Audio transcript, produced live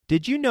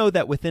Did you know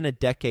that within a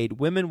decade,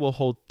 women will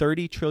hold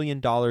 $30 trillion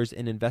in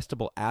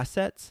investable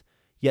assets?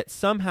 Yet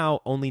somehow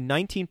only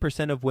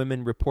 19% of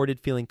women reported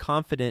feeling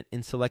confident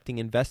in selecting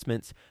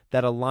investments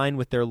that align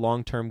with their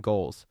long-term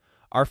goals.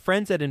 Our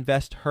friends at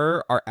Invest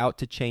Her are out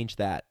to change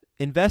that.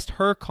 Invest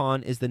Her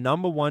Con is the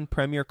 #1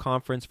 premier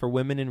conference for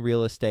women in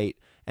real estate,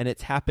 and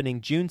it's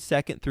happening June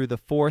 2nd through the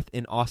 4th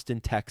in Austin,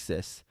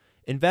 Texas.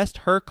 Invest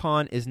Her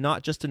Con is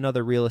not just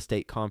another real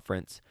estate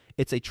conference.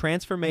 It's a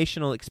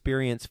transformational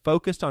experience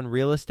focused on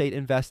real estate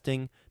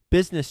investing,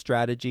 business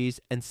strategies,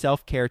 and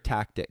self-care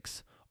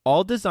tactics,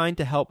 all designed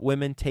to help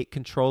women take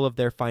control of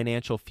their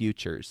financial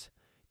futures.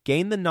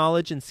 Gain the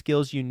knowledge and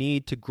skills you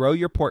need to grow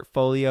your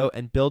portfolio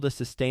and build a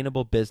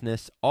sustainable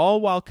business,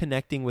 all while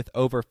connecting with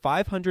over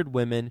 500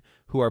 women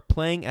who are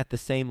playing at the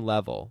same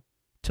level.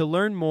 To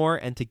learn more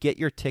and to get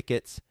your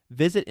tickets,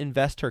 visit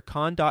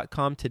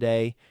investhercon.com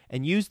today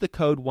and use the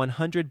code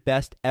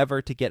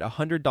 100BESTEVER to get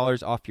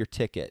 $100 off your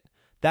ticket.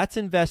 That's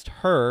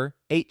InvestHer,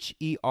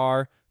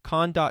 H-E-R,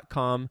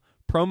 con.com,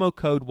 promo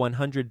code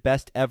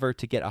 100BESTEVER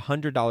to get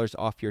 $100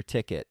 off your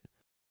ticket.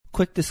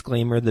 Quick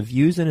disclaimer, the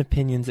views and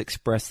opinions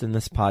expressed in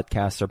this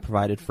podcast are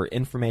provided for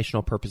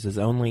informational purposes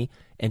only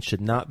and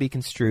should not be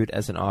construed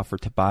as an offer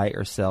to buy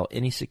or sell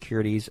any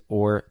securities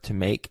or to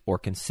make or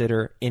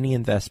consider any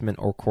investment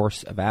or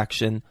course of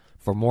action.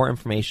 For more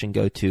information,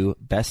 go to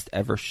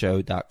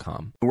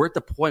bestevershow.com. We're at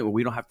the point where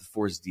we don't have to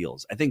force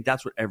deals. I think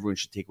that's what everyone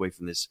should take away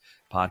from this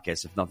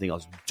podcast, if nothing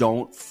else.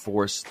 Don't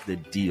force the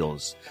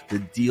deals. The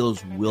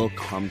deals will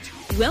come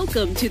to you.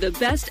 Welcome to the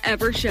Best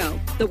Ever Show,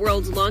 the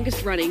world's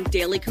longest running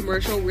daily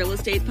commercial real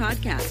estate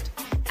podcast.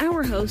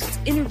 Our hosts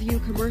interview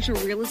commercial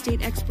real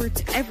estate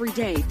experts every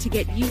day to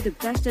get you the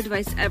best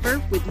advice ever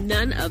with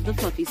none of the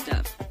fluffy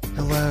stuff.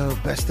 Hello,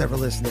 Best Ever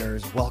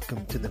listeners.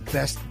 Welcome to the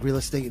best real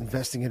estate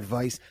investing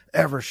advice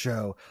ever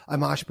show.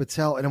 I'm Ash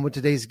Patel, and I'm with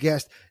today's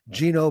guest,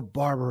 Gino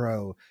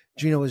Barbaro.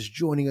 Gino is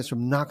joining us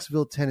from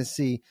Knoxville,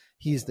 Tennessee.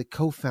 He is the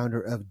co-founder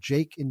of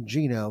Jake and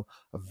Gino,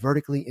 a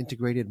vertically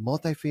integrated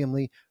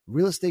multifamily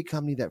real estate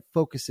company that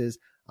focuses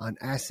on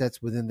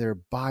assets within their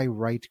buy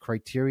right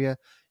criteria.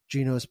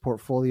 Gino's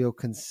portfolio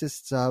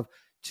consists of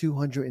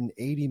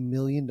 $280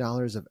 million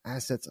of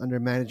assets under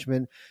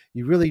management.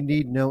 You really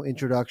need no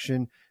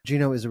introduction.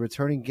 Gino is a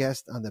returning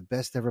guest on the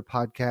Best Ever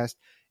podcast.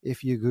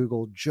 If you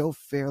Google Joe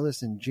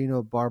Fairless and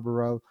Gino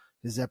Barbaro,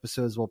 his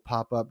episodes will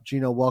pop up.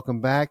 Gino, welcome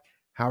back.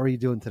 How are you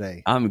doing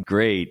today? I'm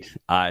great.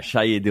 Ash,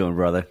 how you doing,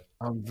 brother?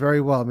 I'm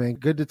very well, man.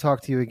 Good to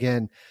talk to you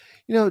again.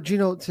 You know,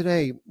 Gino,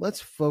 today, let's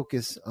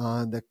focus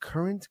on the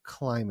current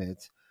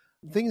climate.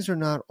 Things are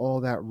not all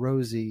that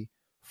rosy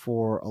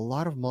for a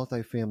lot of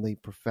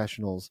multifamily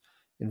professionals,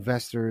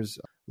 investors,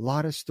 a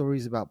lot of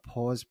stories about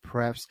pause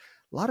preps,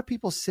 a lot of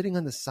people sitting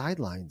on the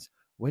sidelines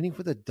waiting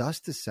for the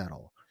dust to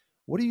settle.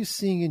 What are you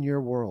seeing in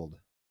your world?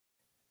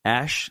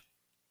 Ash,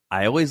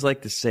 I always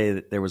like to say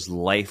that there was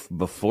life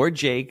before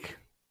Jake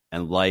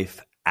and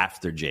life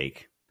after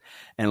Jake.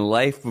 And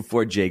life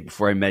before Jake,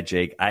 before I met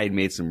Jake, I had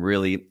made some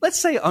really, let's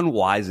say,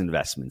 unwise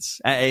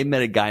investments. I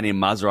met a guy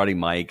named Maserati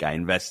Mike. I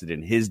invested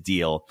in his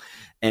deal,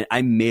 and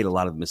I made a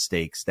lot of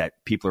mistakes that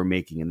people are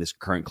making in this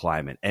current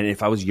climate. And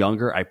if I was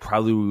younger, I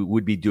probably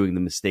would be doing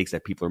the mistakes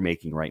that people are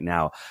making right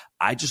now.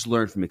 I just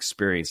learned from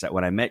experience that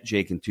when I met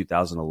Jake in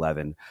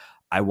 2011,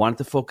 I wanted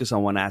to focus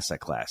on one asset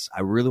class.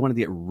 I really wanted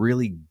to get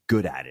really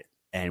good at it.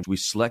 And we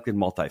selected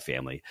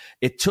multifamily.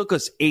 It took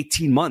us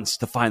 18 months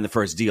to find the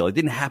first deal. It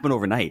didn't happen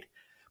overnight.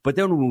 But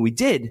then when we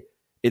did,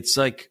 it's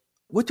like,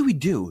 what do we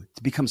do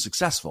to become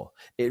successful?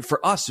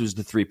 For us, it was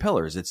the three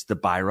pillars. It's the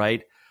buy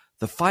right,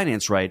 the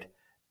finance right,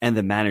 and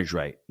the manage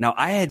right. Now,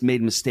 I had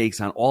made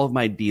mistakes on all of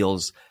my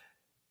deals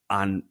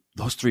on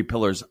those three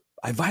pillars.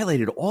 I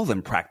violated all of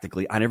them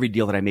practically on every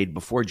deal that I made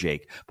before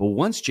Jake. But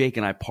once Jake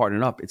and I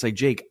partnered up, it's like,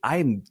 Jake, I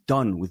am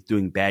done with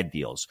doing bad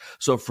deals.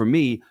 So for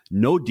me,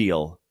 no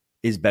deal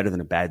is better than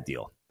a bad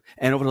deal.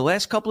 And over the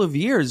last couple of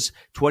years,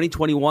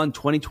 2021,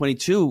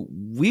 2022,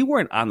 we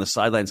weren't on the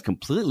sidelines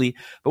completely,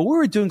 but we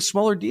were doing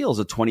smaller deals,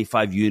 a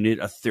 25 unit,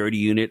 a 30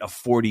 unit, a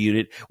 40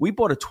 unit. We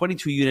bought a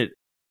 22 unit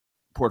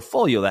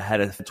portfolio that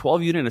had a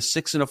 12 unit, a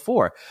 6 and a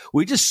 4.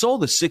 We just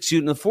sold the 6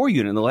 unit and the 4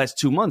 unit in the last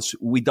 2 months.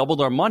 We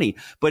doubled our money,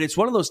 but it's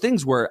one of those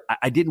things where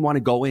I didn't want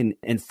to go in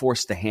and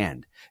force the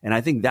hand. And I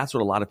think that's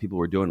what a lot of people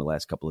were doing the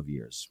last couple of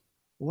years.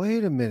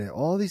 Wait a minute.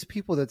 All these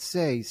people that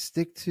say,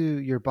 stick to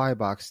your buy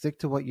box, stick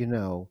to what you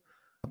know,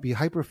 be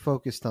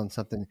hyper-focused on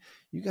something.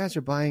 You guys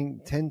are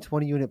buying 10,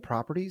 20-unit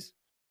properties?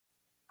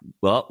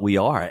 Well, we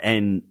are.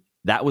 And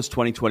that was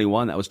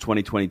 2021. That was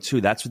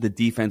 2022. That's what the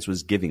defense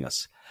was giving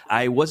us.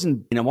 I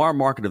wasn't in our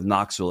market of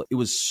Knoxville. It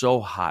was so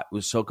hot. It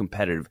was so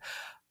competitive.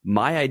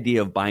 My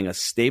idea of buying a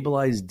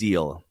stabilized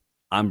deal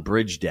on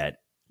bridge debt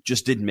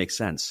just didn't make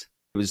sense.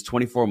 It was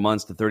 24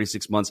 months to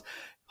 36 months,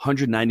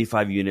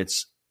 195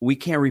 units. We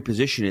can't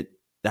reposition it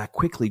that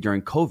quickly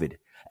during COVID.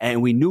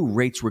 And we knew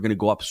rates were going to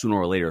go up sooner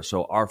or later.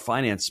 So our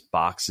finance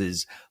box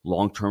is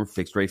long-term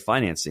fixed rate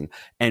financing.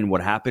 And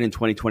what happened in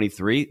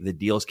 2023, the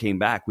deals came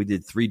back. We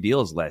did 3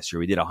 deals last year.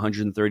 We did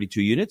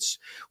 132 units.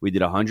 We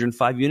did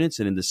 105 units.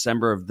 And in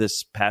December of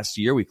this past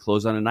year, we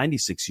closed on a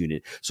 96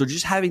 unit. So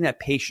just having that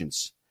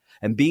patience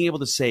and being able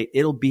to say,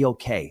 it'll be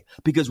okay.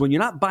 Because when you're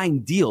not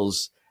buying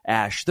deals,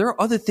 Ash, there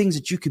are other things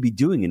that you could be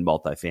doing in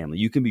multifamily.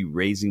 You can be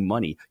raising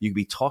money. You can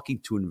be talking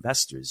to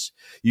investors.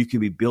 You can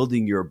be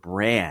building your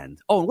brand.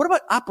 Oh, and what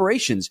about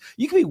operations?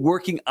 You can be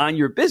working on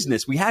your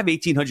business. We have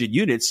 1,800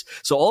 units.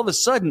 So all of a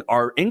sudden,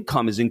 our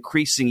income is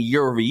increasing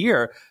year over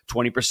year,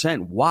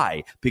 20%.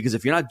 Why? Because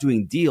if you're not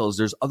doing deals,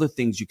 there's other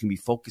things you can be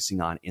focusing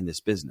on in this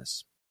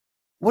business.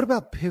 What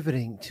about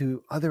pivoting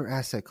to other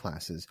asset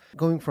classes,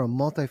 going from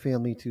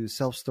multifamily to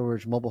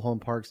self-storage, mobile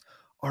home parks,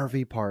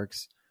 RV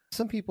parks?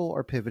 Some people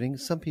are pivoting.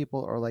 Some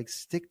people are like,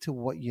 stick to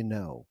what you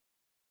know.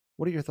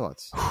 What are your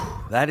thoughts?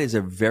 That is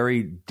a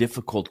very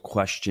difficult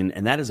question,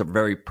 and that is a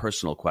very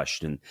personal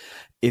question.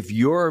 If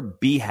your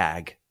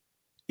BHAG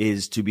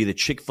is to be the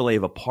Chick-fil-A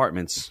of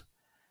apartments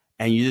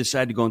and you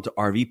decide to go into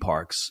RV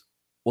parks,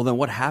 well, then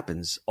what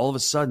happens? All of a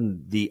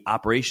sudden, the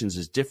operations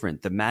is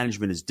different. The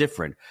management is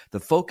different. The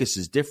focus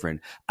is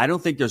different. I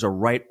don't think there's a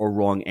right or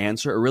wrong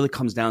answer. It really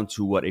comes down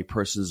to what a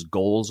person's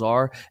goals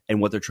are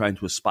and what they're trying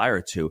to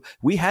aspire to.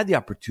 We had the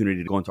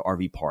opportunity to go into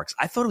RV parks.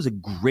 I thought it was a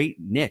great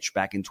niche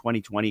back in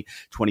 2020,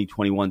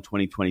 2021,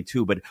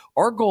 2022. But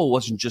our goal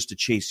wasn't just to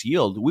chase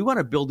yield. We want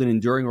to build an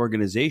enduring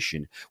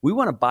organization. We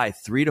want to buy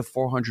 300 to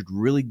 400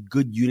 really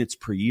good units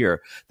per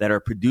year that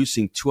are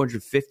producing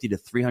 $250 to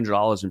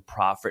 $300 in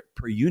profit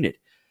per unit.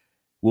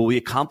 Will we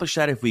accomplish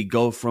that if we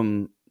go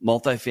from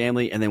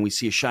multifamily and then we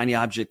see a shiny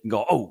object and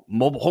go, oh,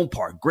 mobile home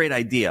park, great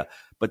idea.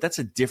 But that's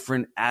a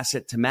different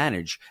asset to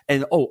manage.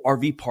 And, oh,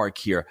 RV park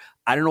here.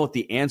 I don't know what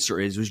the answer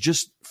is. It was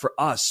just for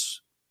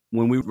us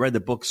when we read the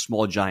book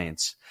Small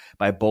Giants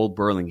by Bo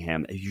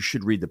Burlingham. You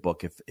should read the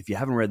book. If you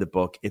haven't read the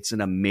book, it's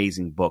an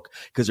amazing book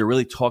because it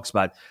really talks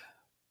about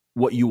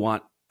what you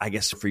want, I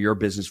guess, for your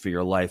business, for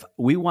your life.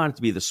 We want it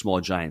to be the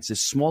Small Giants,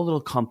 this small little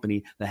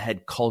company that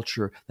had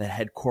culture, that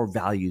had core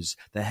values,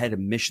 that had a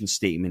mission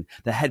statement,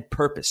 that had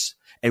purpose.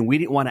 And we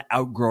didn't want to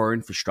outgrow our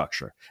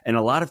infrastructure. And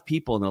a lot of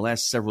people in the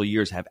last several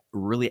years have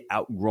really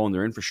outgrown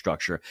their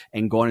infrastructure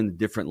and gone into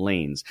different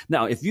lanes.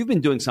 Now, if you've been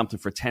doing something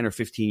for 10 or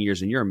 15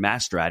 years and you're a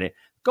master at it,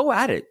 go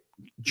at it.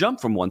 Jump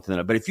from one to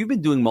another. But if you've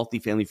been doing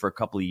multifamily for a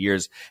couple of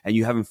years and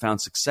you haven't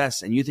found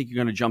success and you think you're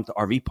going to jump to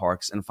RV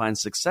parks and find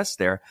success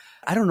there,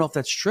 I don't know if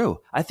that's true.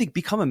 I think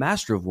become a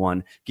master of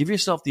one, give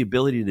yourself the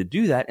ability to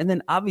do that. And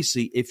then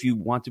obviously, if you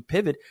want to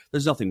pivot,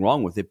 there's nothing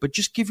wrong with it, but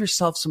just give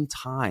yourself some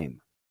time.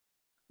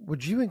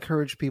 Would you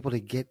encourage people to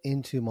get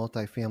into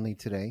multifamily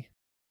today?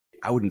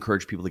 I would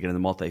encourage people to get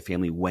into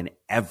multifamily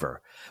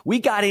whenever. We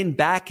got in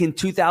back in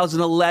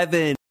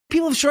 2011.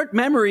 People have short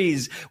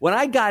memories. When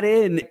I got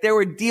in, there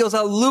were deals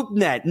on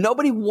LoopNet.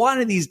 Nobody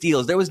wanted these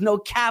deals. There was no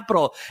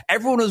capital.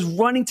 Everyone was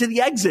running to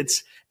the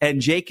exits.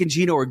 And Jake and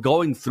Gino were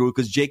going through it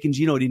because Jake and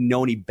Gino didn't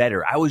know any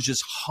better. I was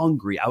just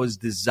hungry. I was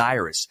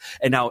desirous.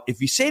 And now, if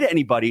you say to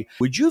anybody,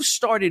 would you have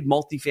started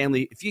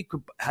multifamily, if you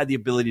could had the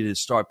ability to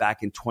start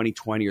back in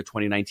 2020 or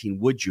 2019,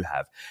 would you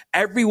have?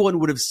 Everyone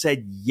would have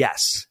said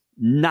yes.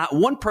 Not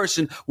one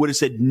person would have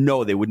said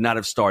no, they would not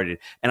have started.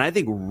 And I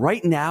think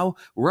right now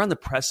we're on the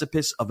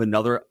precipice of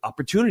another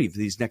opportunity for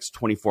these next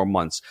 24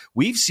 months.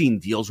 We've seen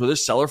deals where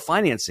there's seller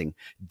financing.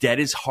 Debt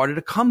is harder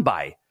to come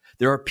by.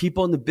 There are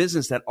people in the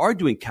business that are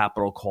doing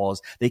capital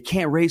calls. They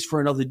can't raise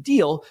for another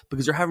deal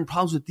because they're having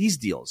problems with these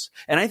deals.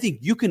 And I think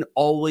you can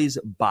always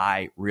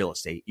buy real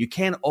estate. You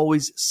can't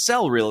always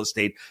sell real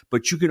estate,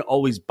 but you can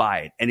always buy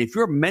it. And if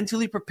you're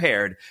mentally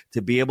prepared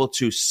to be able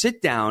to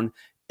sit down,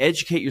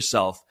 educate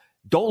yourself,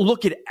 don't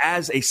look at it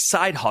as a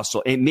side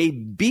hustle. It may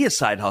be a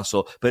side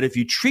hustle, but if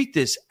you treat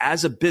this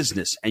as a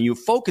business and you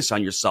focus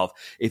on yourself,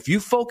 if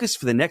you focus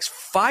for the next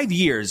 5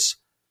 years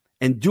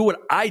and do what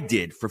I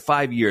did for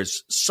 5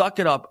 years, suck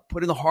it up,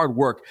 put in the hard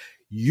work,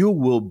 you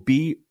will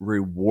be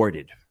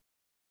rewarded.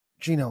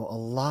 Gino, a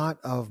lot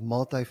of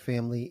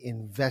multifamily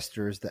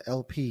investors, the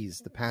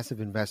LPs, the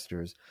passive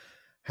investors,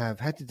 have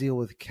had to deal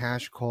with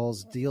cash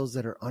calls, deals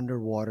that are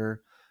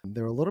underwater.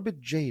 They're a little bit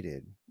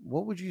jaded.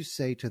 What would you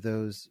say to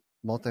those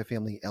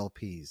multifamily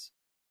LPs?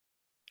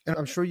 And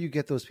I'm sure you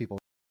get those people.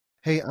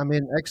 Hey, I'm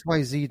in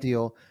XYZ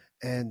deal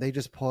and they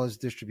just paused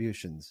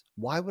distributions.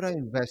 Why would I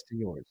invest in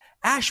yours?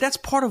 Ash, that's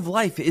part of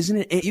life, isn't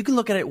it? You can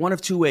look at it one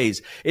of two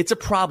ways. It's a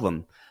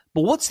problem.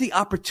 But what's the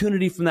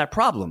opportunity from that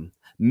problem?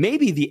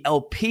 Maybe the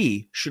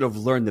LP should have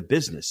learned the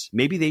business.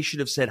 Maybe they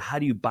should have said, how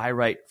do you buy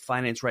right,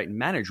 finance right, and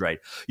manage right?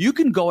 You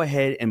can go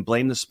ahead and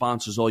blame the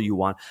sponsors all you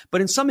want.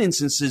 But in some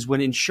instances,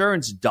 when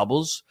insurance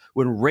doubles,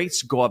 when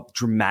rates go up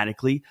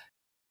dramatically,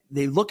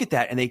 they look at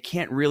that and they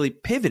can't really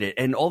pivot it.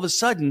 And all of a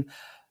sudden,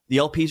 the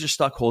LPs are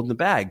stuck holding the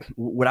bag.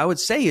 What I would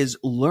say is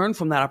learn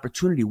from that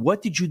opportunity.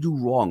 What did you do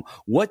wrong?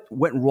 What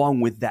went wrong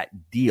with that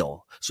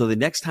deal? So the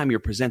next time you're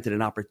presented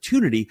an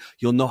opportunity,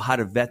 you'll know how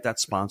to vet that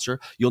sponsor.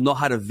 You'll know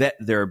how to vet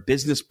their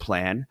business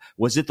plan.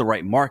 Was it the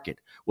right market?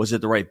 Was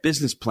it the right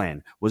business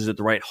plan? Was it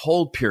the right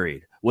hold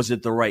period? Was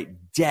it the right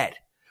debt?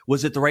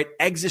 Was it the right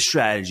exit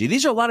strategy?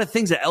 These are a lot of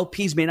things that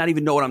LPs may not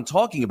even know what I'm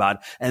talking about.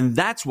 And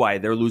that's why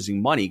they're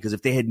losing money. Because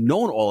if they had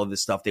known all of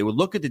this stuff, they would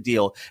look at the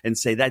deal and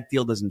say, that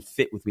deal doesn't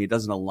fit with me. It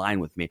doesn't align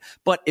with me.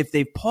 But if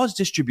they've paused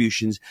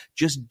distributions,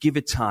 just give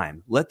it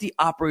time. Let the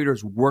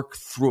operators work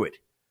through it.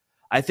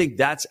 I think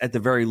that's at the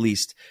very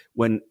least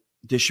when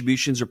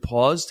distributions are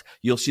paused,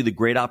 you'll see the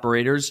great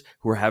operators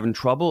who are having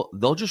trouble.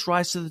 They'll just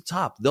rise to the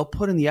top. They'll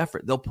put in the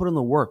effort. They'll put in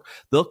the work.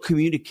 They'll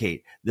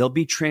communicate. They'll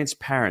be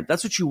transparent.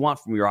 That's what you want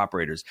from your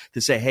operators,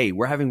 to say, hey,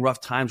 we're having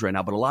rough times right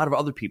now, but a lot of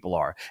other people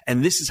are.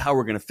 And this is how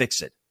we're going to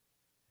fix it.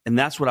 And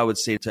that's what I would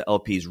say to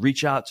LPs.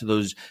 Reach out to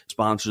those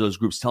sponsors, those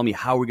groups. Tell me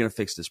how we're going to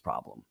fix this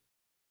problem.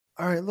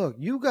 All right, look,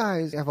 you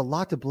guys have a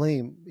lot to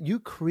blame. You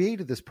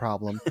created this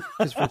problem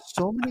because for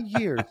so many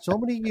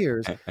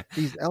years,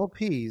 these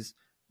LPs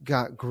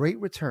got great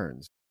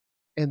returns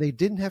and they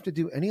didn't have to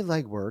do any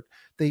legwork.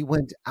 They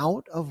went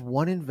out of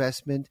one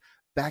investment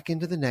back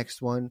into the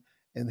next one,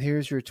 and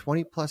here's your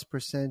 20+%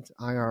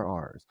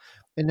 IRRs.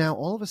 And now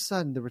all of a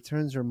sudden the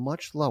returns are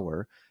much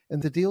lower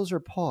and the deals are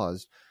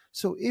paused.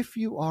 So if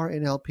you are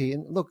an LP,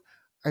 and look,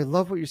 I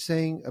love what you're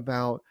saying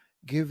about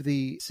give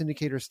the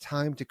syndicators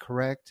time to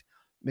correct,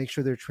 make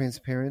sure they're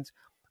transparent,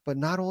 but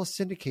not all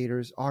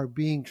syndicators are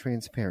being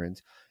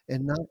transparent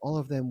and not all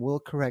of them will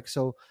correct.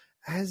 So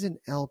as an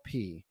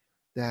LP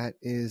that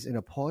is in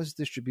a paused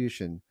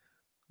distribution,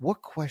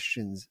 what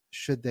questions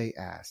should they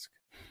ask?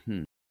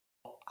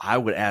 I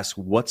would ask,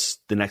 what's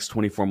the next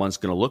 24 months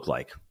going to look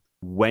like?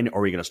 When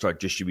are we going to start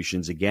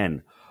distributions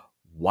again?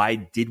 Why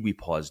did we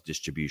pause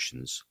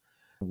distributions?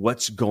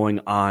 What's going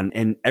on?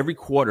 And every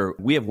quarter,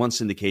 we have one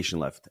syndication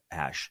left,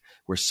 Ash.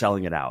 We're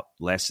selling it out.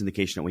 Last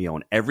syndication that we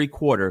own. Every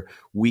quarter,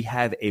 we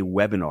have a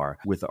webinar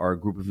with our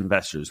group of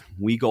investors.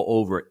 We go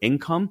over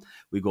income.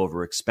 We go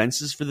over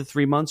expenses for the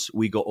 3 months.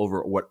 We go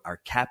over what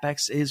our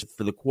CapEx is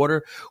for the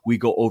quarter. We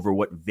go over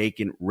what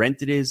vacant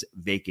rented is,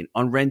 vacant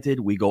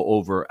unrented. We go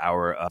over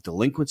our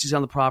delinquencies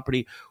on the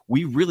property.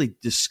 We really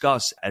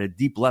discuss at a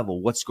deep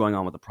level what's going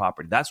on with the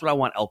property. That's what I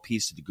want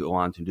LPs to go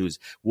on to do is,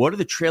 what are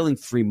the trailing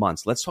 3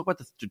 months? Let's talk about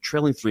the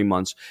trailing 3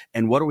 months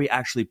and what are we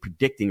actually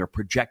predicting or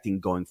projecting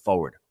going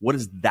forward? What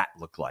does that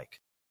look like?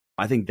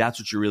 I think that's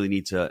what you really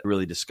need to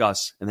really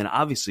discuss. And then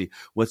obviously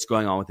what's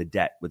going on with the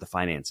debt, with the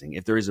financing.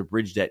 If there is a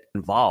bridge debt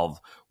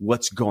involved,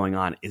 what's going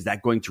on? Is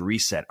that going to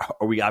reset?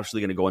 Are we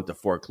actually going to go into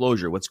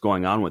foreclosure? What's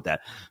going on with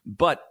that?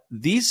 But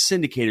these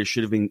syndicators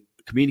should have been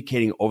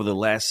communicating over the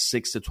last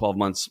 6 to 12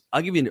 months.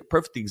 I'll give you a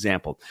perfect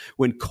example.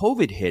 When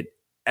COVID hit,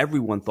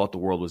 everyone thought the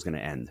world was going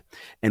to end.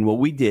 And what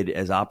we did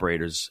as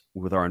operators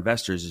with our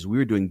investors is we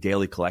were doing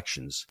daily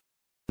collections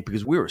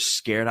because we were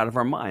scared out of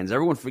our minds.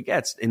 Everyone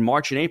forgets in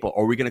March and April,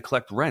 are we going to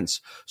collect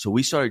rents? So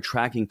we started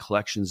tracking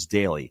collections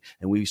daily,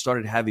 and we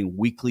started having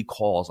weekly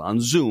calls on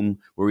Zoom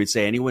where we'd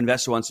say, any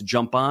investor wants to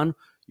jump on,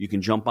 you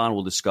can jump on,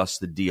 we'll discuss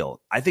the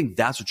deal. I think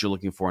that's what you're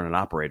looking for in an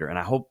operator. And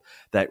I hope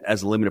that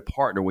as a limited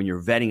partner, when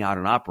you're vetting out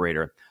an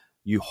operator,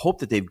 you hope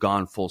that they've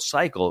gone full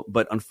cycle.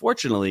 But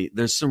unfortunately,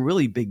 there's some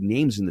really big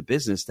names in the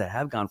business that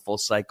have gone full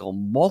cycle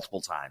multiple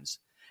times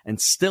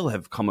and still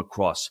have come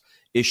across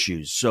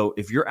issues. So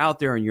if you're out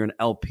there and you're an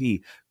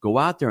LP, go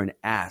out there and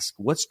ask,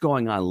 what's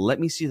going on? Let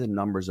me see the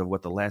numbers of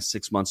what the last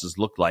 6 months has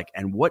looked like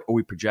and what are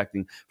we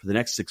projecting for the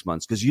next 6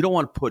 months? Because you don't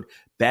want to put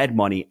bad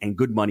money and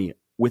good money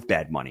with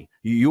bad money.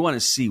 You want to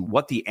see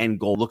what the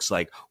end goal looks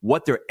like,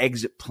 what their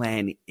exit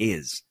plan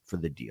is for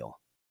the deal.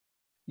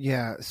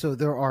 Yeah, so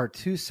there are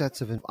two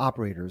sets of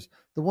operators,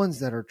 the ones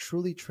that are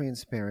truly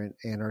transparent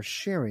and are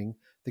sharing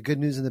the good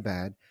news and the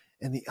bad,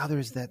 and the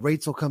others that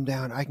rates will come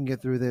down, I can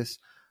get through this.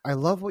 I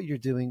love what you're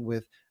doing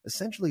with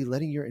essentially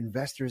letting your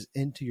investors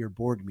into your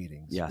board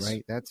meetings, yes.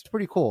 Right? That's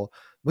pretty cool.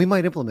 We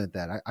might implement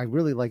that. I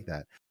really like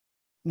that.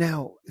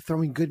 Now,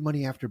 throwing good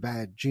money after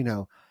bad,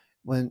 Gino,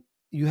 when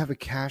you have a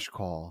cash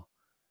call,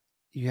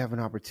 you have an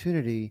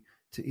opportunity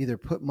to either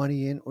put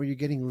money in or you're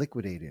getting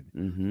liquidated.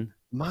 Mm-hmm.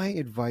 My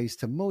advice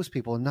to most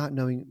people, not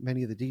knowing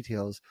many of the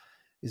details,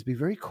 is be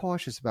very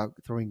cautious about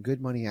throwing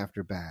good money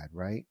after bad,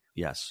 right?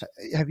 Yes.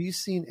 Have you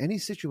seen any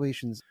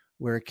situations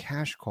where a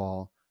cash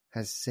call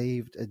has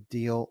saved a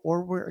deal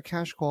or where a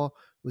cash call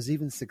was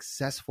even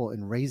successful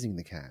in raising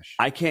the cash?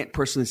 I can't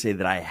personally say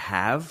that I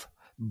have,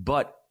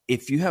 but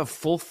if you have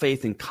full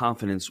faith and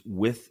confidence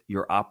with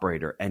your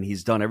operator and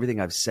he's done everything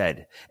I've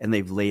said and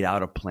they've laid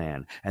out a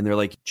plan and they're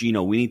like,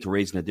 Gino, we need to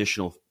raise an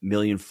additional $1.5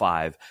 million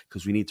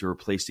because we need to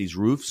replace these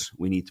roofs.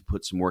 We need to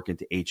put some work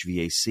into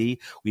HVAC.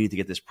 We need to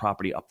get this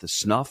property up to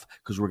snuff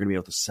because we're going to be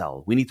able to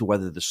sell. We need to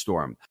weather the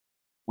storm.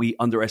 We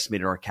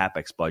underestimated our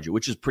CapEx budget,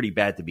 which is pretty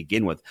bad to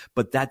begin with.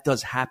 But that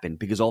does happen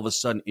because all of a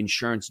sudden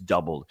insurance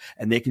doubled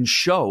and they can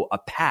show a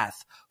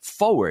path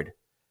forward.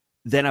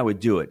 Then I would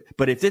do it.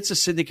 But if it's a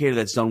syndicator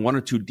that's done 1 or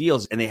 2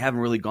 deals and they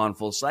haven't really gone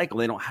full cycle,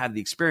 they don't have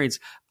the experience,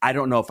 I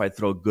don't know if I'd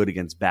throw good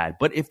against bad.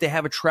 But if they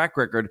have a track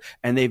record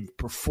and they've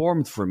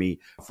performed for me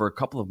for a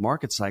couple of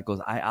market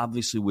cycles, I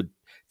obviously would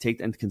take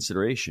that into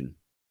consideration.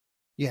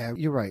 Yeah,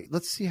 you're right.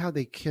 Let's see how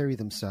they carry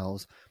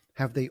themselves.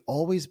 Have they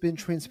always been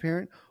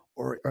transparent,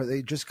 or are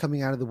they just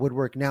coming out of the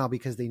woodwork now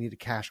because they need a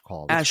cash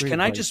call? Ash,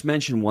 can I just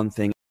mention one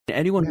thing?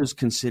 Anyone who's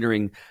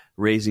considering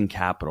raising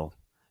capital,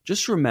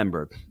 just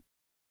remember,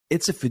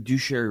 it's a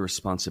fiduciary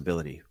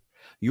responsibility.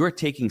 You are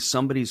taking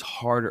somebody's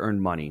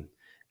hard-earned money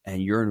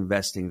and you're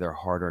investing their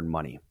hard-earned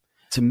money.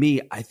 To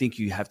me, I think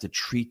you have to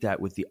treat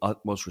that with the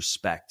utmost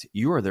respect.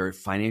 You are their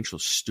financial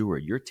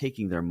steward. You're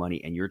taking their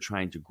money and you're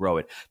trying to grow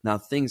it. Now,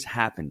 things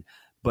happen,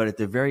 but at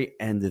the very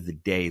end of the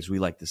day, as we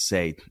like to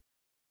say,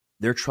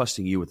 they're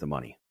trusting you with the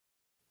money.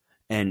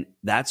 And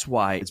that's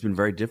why it's been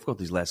very difficult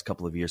these last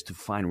couple of years to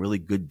find really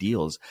good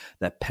deals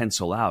that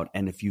pencil out.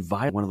 And if you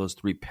violate one of those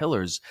three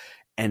pillars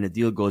and the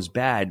deal goes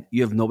bad,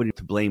 you have nobody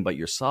to blame but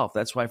yourself.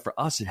 That's why for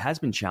us, it has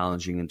been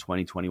challenging in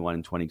 2021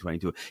 and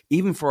 2022,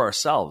 even for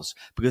ourselves.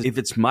 Because if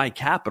it's my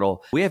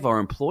capital, we have our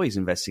employees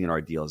investing in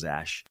our deals,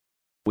 Ash.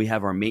 We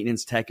have our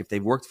maintenance tech. If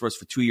they've worked for us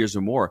for 2 years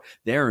or more,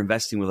 they're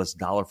investing with us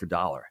dollar for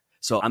dollar.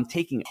 So I'm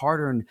taking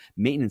hard-earned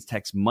maintenance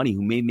tech's money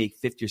who may make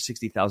 $50,000 or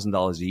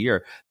 $60,000 a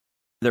year.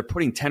 They're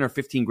putting 10 or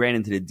 15 grand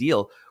into the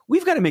deal.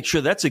 We've got to make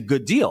sure that's a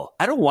good deal.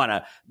 I don't want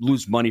to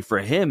lose money for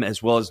him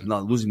as well as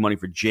not losing money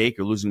for Jake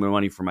or losing my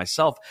money for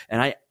myself.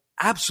 And I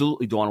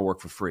absolutely don't want to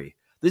work for free.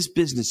 This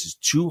business is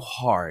too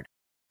hard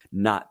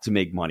not to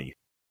make money.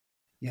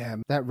 Yeah,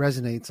 that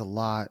resonates a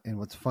lot. And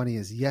what's funny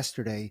is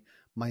yesterday,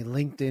 my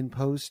LinkedIn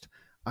post,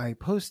 I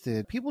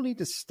posted, people need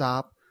to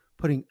stop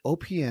putting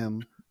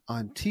OPM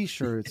on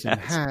T-shirts and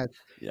hats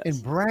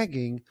and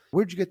bragging,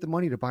 where'd you get the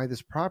money to buy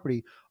this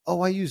property?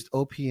 Oh, I used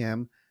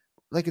OPM.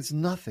 Like it's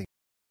nothing.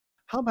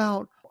 How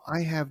about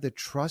I have the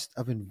trust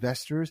of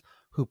investors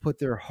who put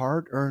their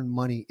hard-earned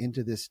money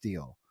into this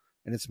deal?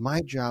 And it's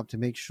my job to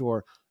make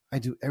sure I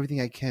do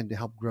everything I can to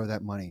help grow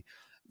that money.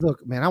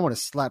 Look, man, I want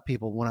to slap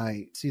people when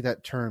I see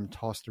that term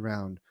tossed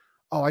around.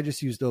 Oh, I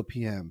just used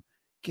OPM.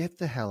 Get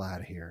the hell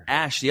out of here.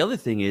 Ash, the other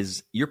thing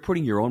is you're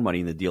putting your own money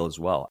in the deal as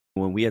well.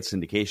 When we had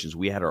syndications,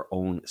 we had our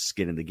own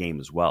skin in the game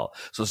as well.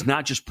 So it's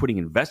not just putting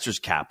investors'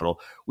 capital.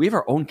 We have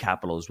our own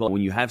capital as well.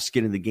 When you have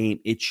skin in the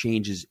game, it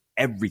changes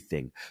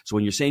everything. So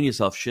when you're saying to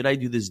yourself, should I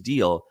do this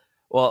deal?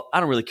 Well, I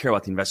don't really care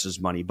about the investors'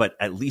 money, but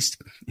at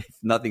least, if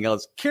nothing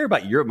else, care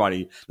about your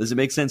money. Does it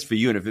make sense for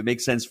you? And if it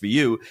makes sense for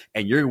you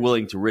and you're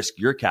willing to risk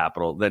your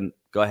capital, then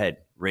go ahead,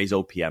 raise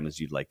OPM, as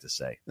you'd like to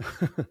say.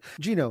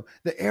 Gino,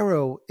 the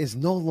arrow is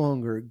no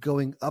longer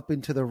going up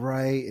into the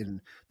right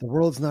and the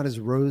world's not as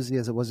rosy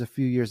as it was a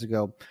few years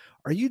ago.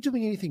 Are you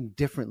doing anything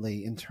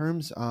differently in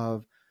terms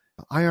of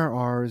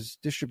IRRs,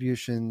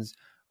 distributions?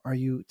 Are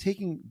you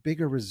taking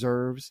bigger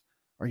reserves?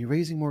 Are you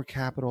raising more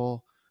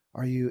capital?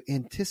 Are you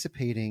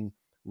anticipating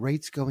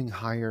rates going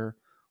higher?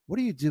 What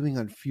are you doing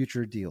on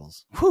future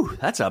deals? Whew,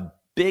 that's a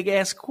big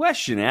ass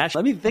question, Ash.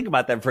 Let me think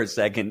about that for a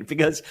second,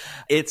 because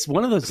it's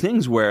one of those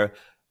things where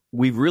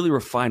we've really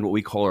refined what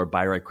we call our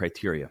buy right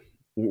criteria.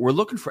 We're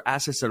looking for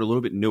assets that are a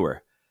little bit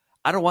newer.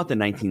 I don't want the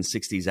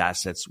 1960s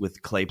assets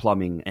with clay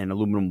plumbing and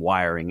aluminum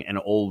wiring and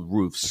old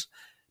roofs,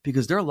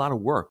 because they're a lot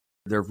of work.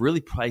 They're really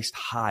priced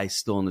high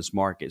still in this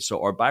market.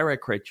 So our buy right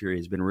criteria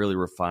has been really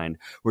refined.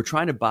 We're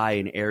trying to buy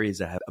in areas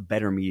that have a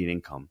better median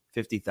income,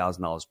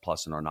 $50,000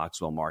 plus in our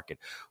Knoxville market.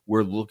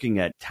 We're looking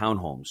at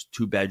townhomes,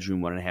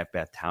 2-bedroom,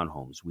 1.5-bath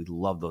townhomes. We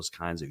love those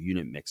kinds of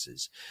unit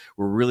mixes.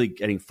 We're really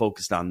getting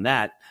focused on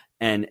that.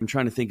 And I'm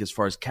trying to think as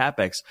far as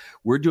CapEx,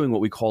 we're doing what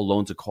we call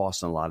loan to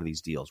cost on a lot of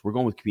these deals. We're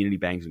going with community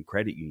banks and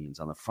credit unions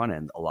on the front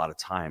end a lot of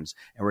times,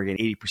 and we're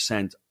getting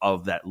 80%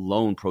 of that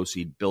loan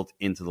proceed built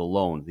into the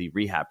loan, the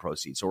rehab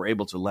proceeds. So we're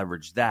able to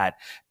leverage that,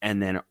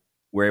 and then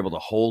we're able to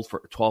hold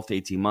for 12 to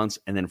 18 months,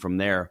 and then from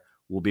there,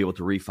 we'll be able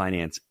to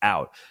refinance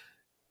out.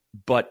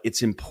 But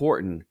it's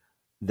important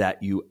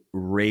that you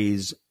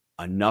raise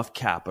enough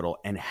capital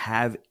and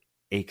have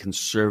a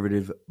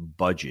conservative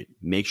budget.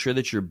 Make sure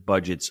that your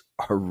budgets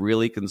are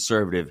really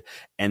conservative.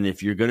 And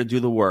if you're going to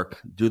do the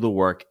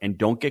work, and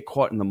don't get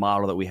caught in the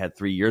model that we had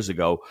 3 years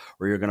ago,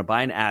 where you're going to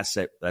buy an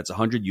asset that's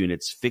 100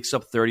 units, fix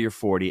up 30 or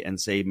 40 and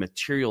say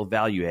material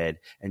value add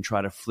and try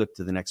to flip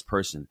to the next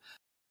person.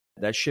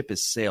 That ship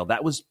has sailed.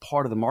 That was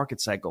part of the market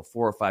cycle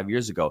 4 or 5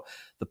 years ago.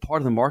 The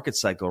part of the market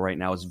cycle right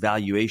now is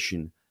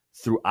valuation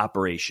through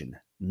operation,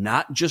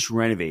 not just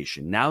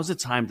renovation. Now's the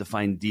time to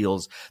find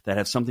deals that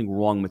have something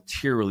wrong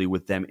materially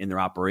with them in their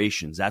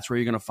operations. That's where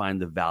you're going to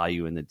find the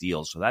value in the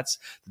deals. So that's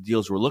the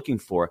deals we're looking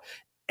for.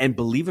 And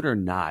believe it or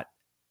not,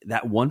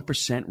 that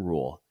 1%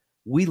 rule,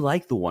 we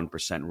like the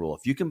 1% rule.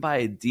 If you can buy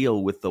a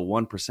deal with the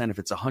 1%, if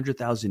it's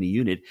 $100,000 a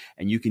unit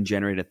and you can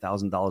generate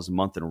 $1,000 a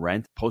month in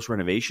rent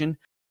post-renovation,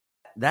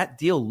 that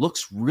deal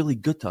looks really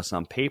good to us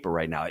on paper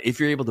right now. If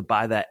you're able to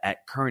buy that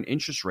at current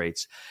interest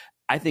rates,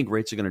 I think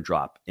rates are going to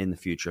drop in the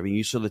future. I mean,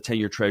 you saw the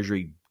 10-year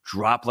treasury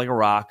drop like a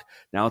rock.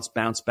 Now it's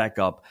bounced back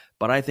up.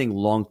 But I think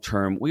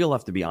long-term, we'll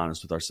have to be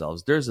honest with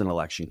ourselves. There's an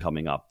election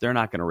coming up. They're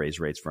not going to raise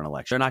rates for an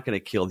election. They're not going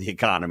to kill the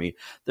economy.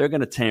 They're going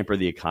to tamper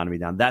the economy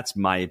down. That's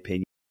my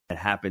opinion. It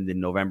happened in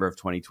November of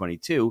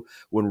 2022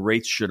 when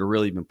rates should have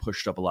really been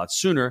pushed up a lot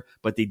sooner,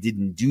 but they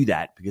didn't do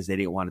that because they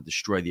didn't want to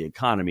destroy the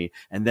economy.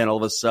 And then all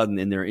of a sudden,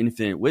 in their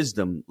infinite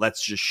wisdom,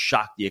 let's just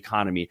shock the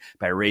economy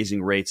by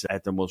raising rates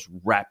at the most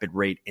rapid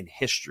rate in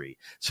history.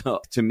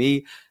 So to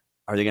me,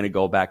 are they going to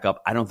go back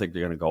up? I don't think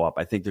they're going to go up.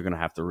 I think they're going to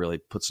have to really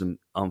put some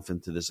oomph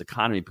into this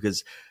economy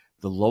because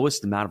the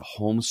lowest amount of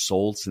homes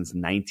sold since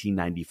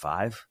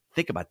 1995,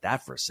 think about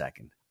that for a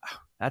second.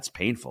 That's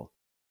painful.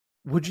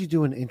 Would you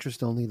do an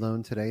interest-only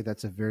loan today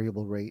that's a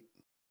variable rate?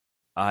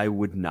 I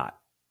would not.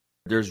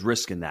 There's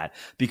risk in that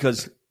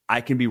because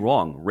I can be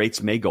wrong.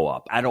 Rates may go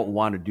up. I don't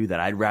want to do that.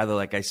 I'd rather,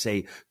 like I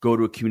say, go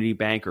to a community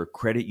bank or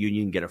credit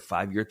union, get a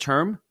 5-year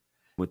term.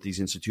 With these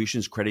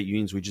institutions, credit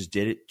unions, we just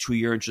did it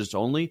 2-year interest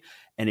only.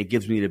 And it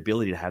gives me the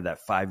ability to have that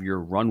 5-year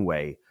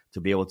runway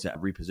to be able to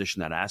reposition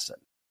that asset.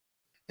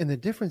 And the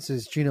difference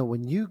is, Gino,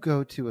 when you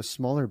go to a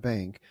smaller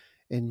bank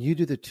and you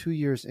do the 2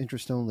 years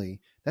interest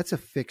only, that's a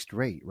fixed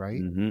rate, right?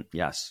 Mm-hmm.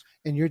 Yes.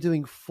 And you're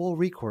doing full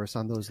recourse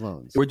on those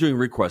loans. We're doing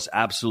recourse.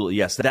 Absolutely.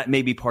 Yes. That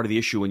may be part of the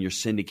issue when you're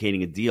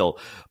syndicating a deal.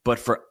 But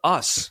for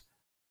us,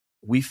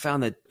 we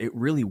found that it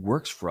really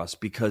works for us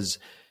because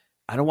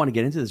I don't want to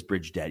get into this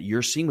bridge debt.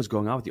 You're seeing what's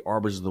going on with the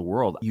arbors of the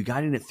world. You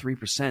got in at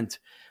 3%.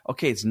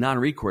 Okay, it's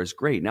non-recourse.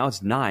 Great. Now it's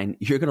 9%.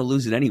 You're going to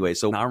lose it anyway.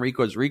 So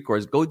non-recourse,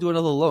 recourse, go do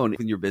another loan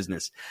in your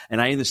business. And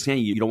I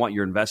understand you don't want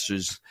your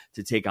investors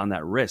to take on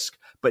that risk.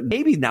 But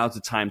maybe now's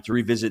the time to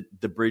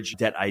revisit the bridge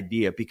debt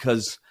idea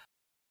because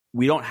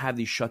we don't have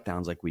these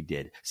shutdowns like we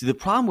did. See, the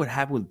problem what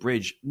happened with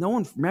bridge, no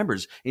one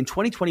remembers. In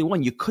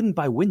 2021, you couldn't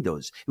buy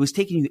windows. It was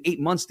taking you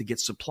 8 months to get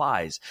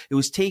supplies. It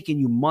was taking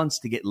you months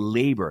to get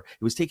labor.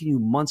 It was taking you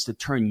months to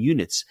turn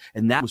units.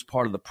 And that was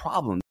part of the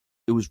problem.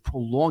 It was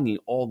prolonging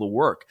all the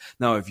work.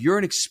 Now, if you're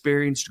an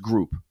experienced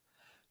group,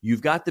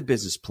 you've got the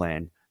business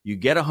plan, you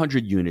get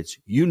 100 units,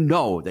 you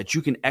know that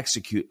you can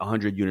execute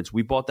 100 units.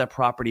 We bought that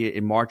property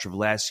in March of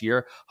last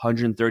year,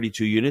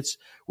 132 units.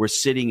 We're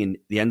sitting in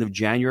the end of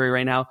January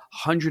right now.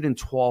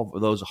 112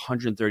 of those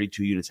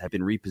 132 units have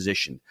been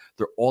repositioned.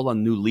 They're all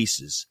on new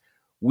leases.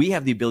 We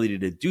have the ability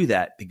to do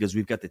that because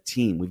we've got the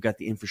team, we've got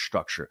the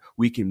infrastructure.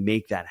 We can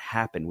make that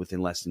happen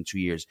within less than 2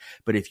 years.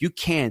 But if you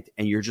can't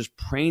and you're just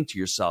praying to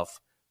yourself,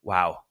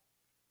 wow,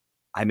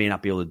 I may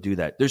not be able to do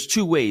that. There's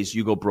 2 ways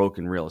you go broke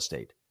in real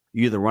estate.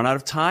 You either run out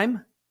of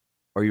time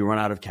or you run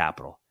out of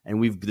capital. And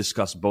we've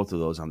discussed both of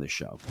those on this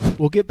show.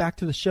 We'll get back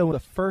to the show,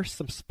 but first,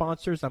 some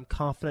sponsors I'm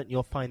confident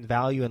you'll find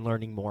value in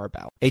learning more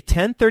about. A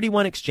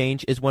 1031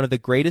 exchange is one of the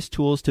greatest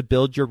tools to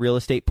build your real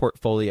estate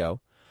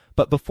portfolio.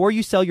 But before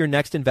you sell your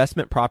next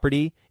investment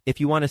property, if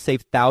you want to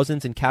save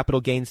thousands in capital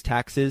gains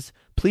taxes,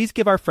 please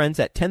give our friends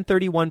at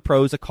 1031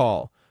 Pros a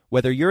call.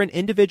 Whether you're an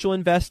individual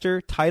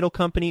investor, title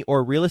company,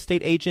 or real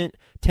estate agent,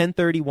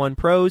 1031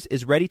 Pros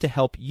is ready to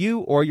help you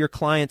or your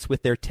clients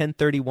with their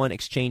 1031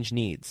 exchange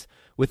needs.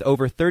 With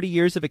over 30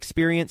 years of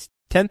experience,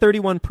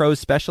 1031 Pros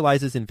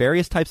specializes in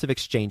various types of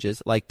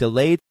exchanges like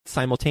delayed,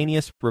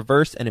 simultaneous,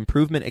 reverse, and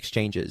improvement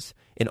exchanges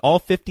in all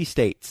 50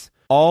 states,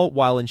 all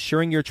while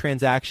ensuring your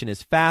transaction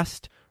is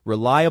fast,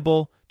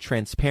 reliable,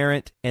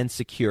 transparent, and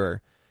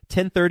secure.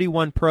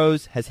 1031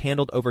 Pros has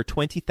handled over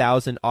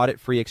 20,000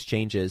 audit-free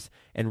exchanges,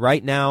 and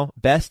right now,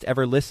 Best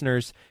Ever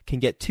listeners can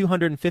get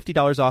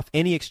 $250 off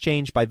any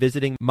exchange by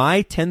visiting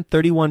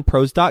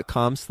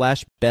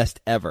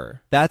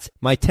my1031pros.com/bestever. That's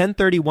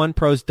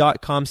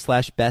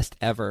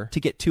my1031pros.com/bestever to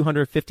get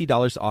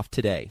 $250 off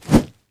today.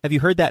 Have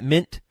you heard that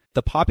Mint,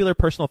 the popular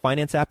personal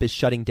finance app, is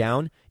shutting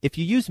down? If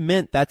you use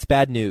Mint, that's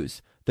bad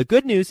news. The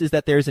good news is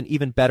that there's an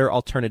even better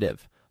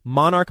alternative,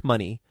 Monarch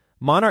Money.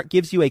 Monarch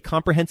gives you a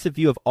comprehensive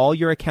view of all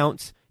your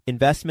accounts,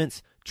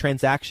 investments,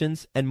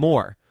 transactions, and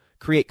more.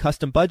 Create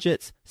custom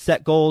budgets,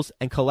 set goals,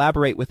 and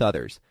collaborate with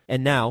others.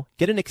 And now,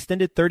 get an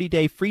extended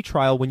 30-day free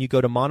trial when you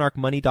go to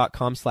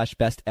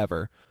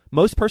monarchmoney.com/bestever.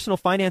 Most personal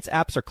finance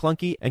apps are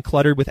clunky and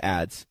cluttered with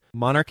ads.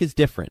 Monarch is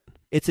different.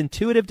 Its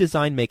intuitive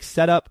design makes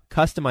setup,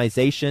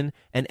 customization,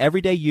 and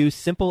everyday use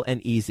simple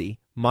and easy.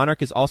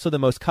 Monarch is also the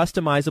most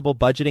customizable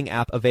budgeting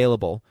app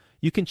available.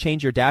 You can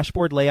change your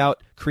dashboard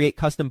layout, create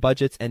custom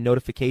budgets and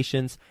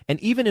notifications, and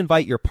even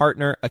invite your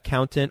partner,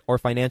 accountant, or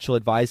financial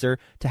advisor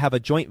to have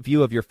a joint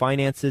view of your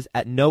finances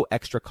at no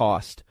extra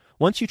cost.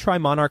 Once you try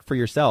Monarch for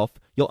yourself,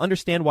 you'll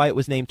understand why it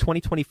was named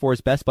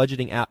 2024's best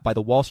budgeting app by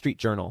the Wall Street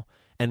Journal.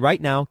 And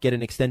right now, get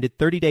an extended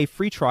 30-day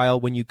free trial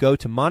when you go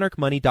to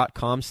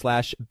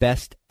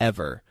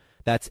monarchmoney.com/bestever.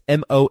 That's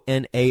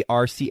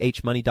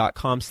MONARCH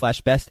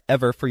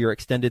money.com/bestever for your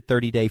extended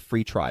 30-day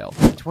free trial.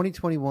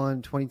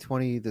 2021,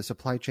 2020, the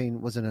supply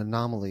chain was an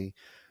anomaly.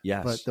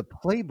 Yes. But the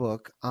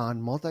playbook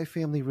on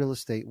multifamily real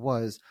estate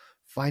was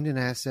find an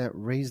asset,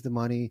 raise the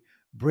money,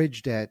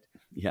 bridge debt.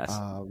 Yes.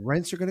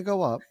 Rents are going to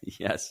go up.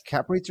 Yes.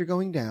 Cap rates are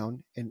going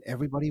down, and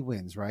everybody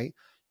wins, right?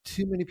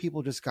 Too many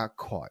people just got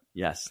caught.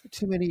 Yes.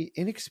 Too many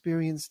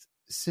inexperienced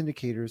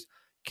syndicators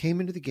came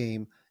into the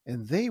game,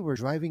 and they were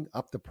driving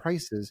up the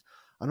prices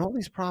on all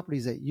these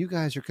properties that you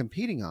guys are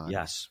competing on.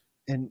 Yes.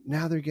 And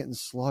now they're getting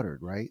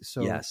slaughtered, right?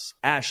 So yes.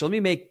 Ash, let me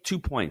make 2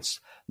 points.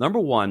 Number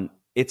one,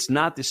 It's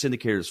not the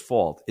syndicator's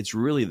fault. It's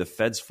really the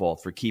Fed's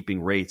fault for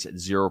keeping rates at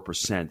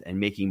 0% and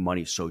making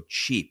money so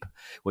cheap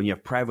when you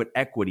have private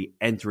equity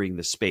entering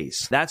the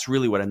space. That's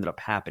really what ended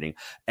up happening.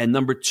 And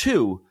number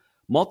two,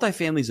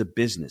 multifamily is a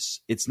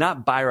business. It's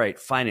not buy right,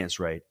 finance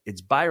right.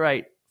 It's buy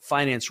right,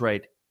 finance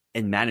right,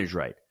 and manage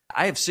right.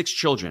 I have 6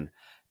 children.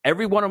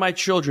 Every one of my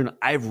children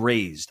I've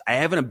raised. I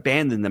haven't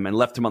abandoned them and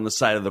left them on the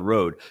side of the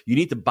road. You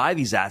need to buy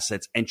these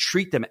assets and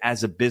treat them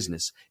as a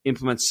business,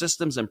 implement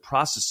systems and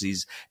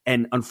processes.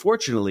 And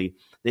unfortunately,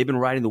 they've been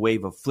riding the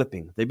wave of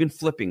flipping. They've been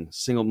flipping,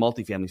 single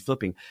multifamily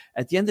flipping.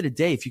 At the end of the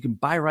day, if you can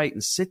buy right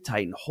and sit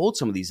tight and hold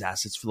some of these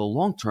assets for the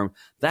long term,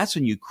 that's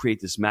when you create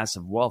this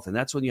massive wealth. And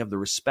that's when you have the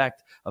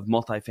respect of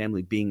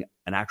multifamily being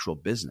an actual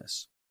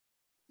business.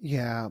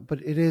 Yeah,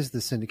 but it is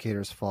the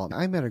syndicator's fault.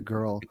 I met a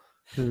girl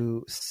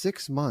who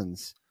 6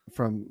 months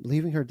from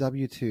leaving her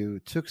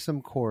W-2 took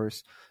some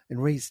course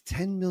and raised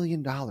 $10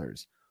 million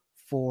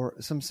for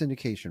some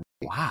syndication.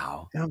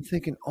 Wow. And I'm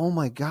thinking, oh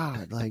my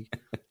God, like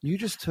you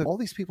just took all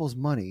these people's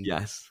money.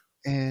 Yes.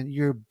 And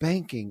you're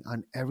banking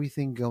on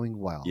everything going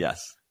well.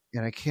 Yes.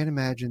 And I can't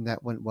imagine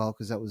that went well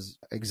because that was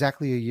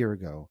exactly a year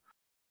ago.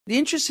 The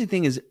interesting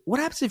thing is, what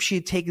happens if she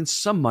had taken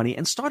some money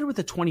and started with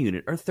a 20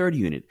 unit or 30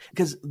 unit?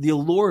 Because the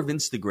allure of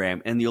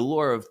Instagram and the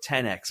allure of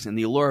 10X and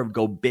the allure of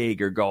go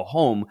big or go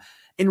home,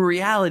 in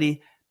reality,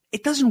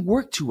 it doesn't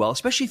work too well,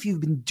 especially if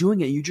you've been doing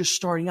it and you're just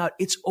starting out.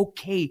 It's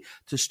okay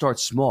to start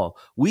small.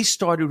 We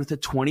started with a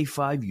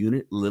 25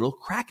 unit little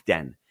crack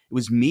den. It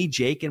was me,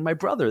 Jake, and my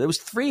brother. There was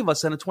 3 of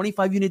us on a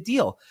 25 unit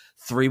deal.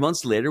 3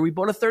 months later, we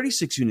bought a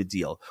 36 unit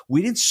deal.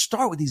 We didn't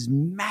start with these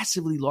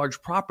massively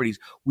large properties.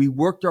 We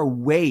worked our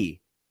way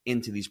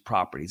into these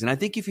properties. And I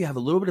think if you have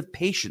a little bit of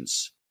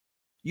patience,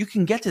 you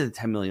can get to the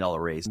 $10 million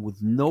raise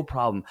with no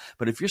problem.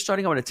 But if you're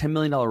starting out with a $10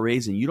 million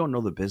raise and you don't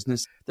know the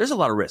business, there's a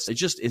lot of risk. It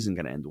just isn't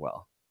going to end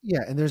well.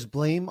 Yeah, and there's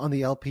blame on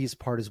the LP's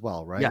part as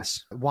well, right?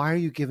 Yes. Why are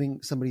you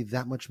giving somebody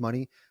that much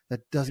money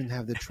that doesn't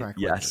have the track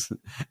record? Yes,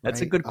 that's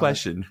right? a good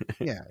question.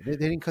 Yeah, they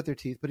didn't cut their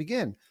teeth. But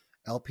again,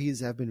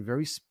 LPs have been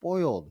very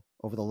spoiled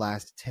over the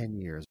last 10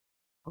 years.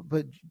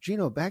 But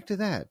Gino, back to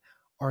that.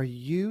 Are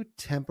you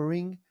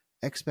tempering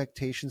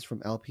expectations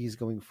from LPs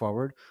going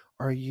forward?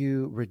 Are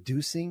you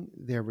reducing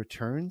their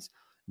returns,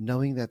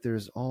 knowing that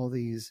there's all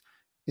these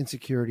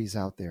insecurities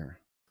out there?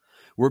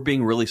 We're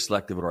being really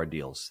selective with our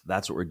deals.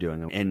 That's what we're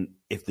doing. And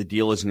if the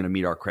deal isn't going to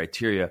meet our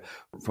criteria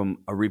from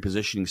a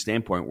repositioning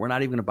standpoint, we're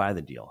not even going to buy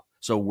the deal.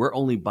 So we're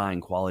only buying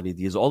quality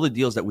deals. All the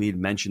deals that we had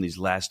mentioned, these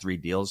last 3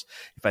 deals,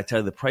 if I tell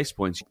you the price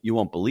points, you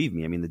won't believe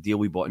me. I mean, the deal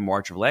we bought in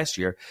March of last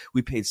year,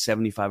 we paid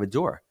 $75 a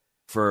door.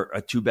 For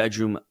a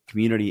 2-bedroom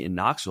community in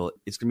Knoxville,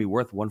 it's going to be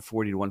worth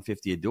 $140 to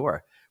 $150 a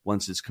door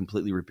once it's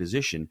completely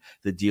repositioned.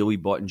 The deal we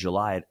bought in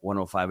July at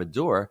 $105 a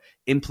door,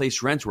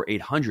 in-place rents were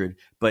 $800,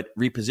 but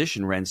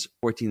reposition rents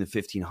 $1,400 to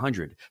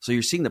 $1,500. So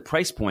you're seeing the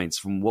price points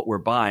from what we're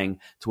buying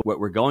to what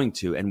we're going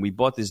to. And we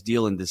bought this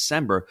deal in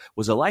December,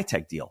 was a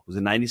LIHTC deal. It was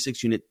a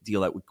 96-unit deal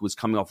that was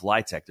coming off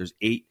LIHTC. There's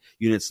 8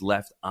 units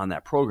left on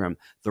that program.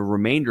 The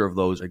remainder of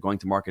those are going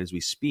to market as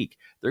we speak.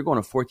 They're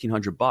going to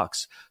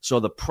 $1,400. So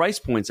the price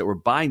points that we're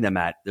buying them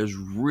at, there's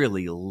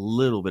really a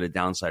little bit of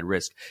downside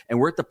risk. And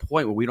we're at the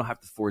point where we don't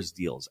have to force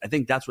deals. I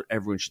think that's what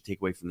everyone should take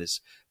away from this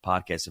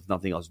podcast, if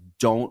nothing else.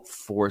 Don't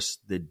force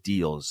the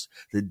deals.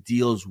 The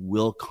deals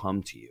will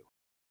come to you.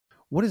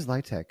 What is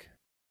LIHTC?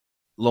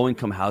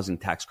 Low-income housing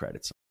tax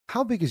credits.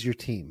 How big is your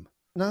team?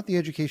 Not the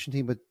education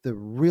team, but the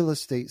real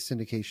estate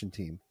syndication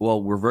team.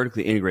 Well, we're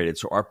vertically integrated.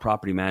 So our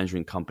property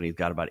management company's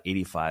got about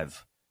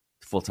 85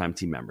 full-time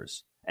team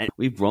members. And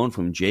we've grown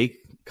from Jake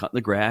cutting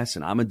the grass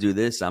and I'm going to do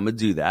this, I'm going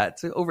to do that,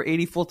 to over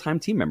 80 full-time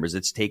team members.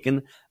 It's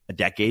taken a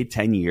decade,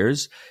 10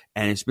 years,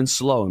 and it's been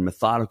slow and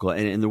methodical.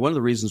 And one of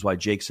the reasons why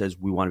Jake says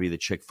we want to be the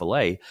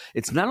Chick-fil-A,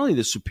 it's not only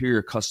the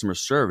superior customer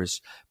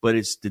service, but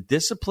it's the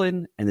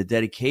discipline and the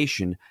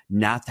dedication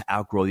not to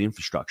outgrow the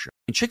infrastructure.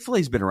 And Chick-fil-A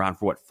has been around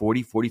for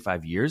 40,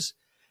 45 years?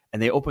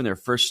 And they opened their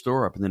first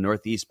store up in the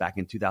Northeast back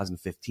in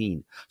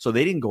 2015. So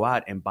they didn't go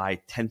out and buy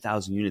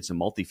 10,000 units of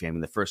multifamily in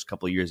the first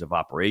couple of years of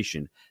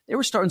operation. They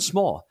were starting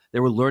small.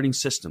 They were learning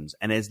systems.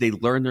 And as they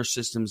learned their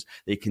systems,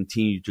 they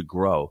continued to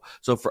grow.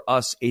 So for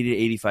us, 80 to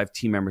 85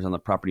 team members on the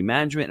property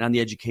management. And on the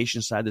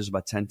education side, there's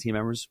about 10 team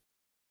members.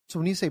 So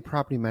when you say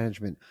property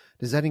management,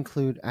 does that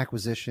include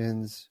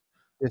acquisitions,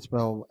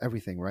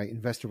 everything, right?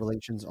 Investor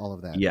relations, all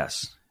of that?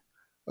 Yes.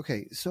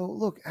 Okay. So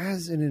look,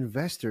 as an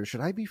investor, should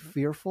I be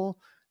fearful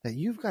that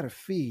you've got to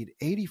feed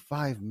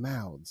 85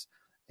 mouths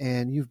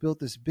and you've built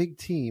this big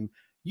team?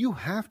 You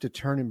have to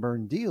turn and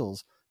burn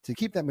deals to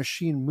keep that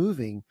machine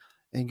moving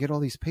and get all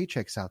these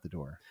paychecks out the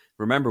door.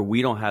 Remember,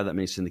 we don't have that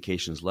many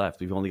syndications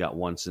left. We've only got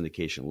 1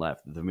 syndication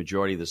left. The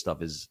majority of the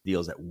stuff is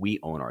deals that we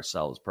own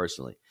ourselves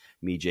personally,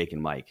 me, Jake,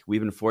 and Mike.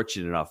 We've been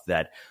fortunate enough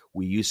that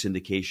we use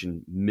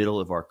syndication middle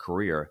of our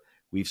career.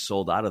 We've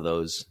sold out of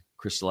those,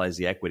 crystallize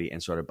the equity,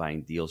 and started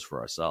buying deals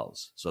for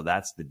ourselves. So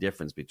that's the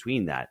difference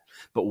between that.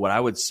 But what I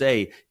would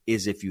say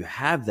is if you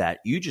have that,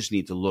 you just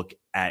need to look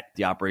at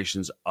the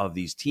operations of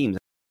these teams.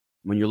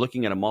 When you're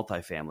looking at a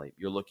multifamily,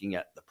 you're looking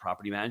at the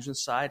property management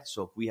side.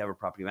 So if we have a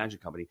property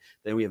management company,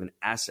 then we have an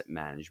asset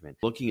management.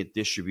 Looking at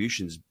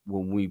distributions,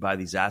 when we buy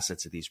these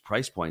assets at these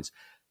price points,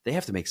 they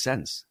have to make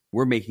sense.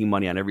 We're making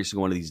money on every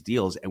single one of these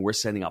deals, and we're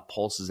sending out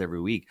pulses every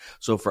week.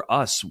 So for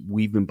us,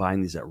 we've been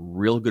buying these at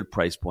real good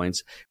price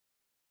points.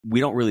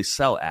 We don't really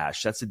sell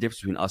Ash. That's the difference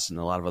between us and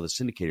a lot of other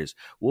syndicators.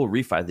 We'll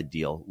refi the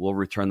deal. We'll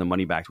return the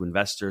money back to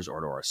investors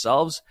or to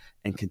ourselves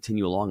and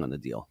continue along on the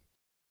deal.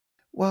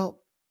 Well,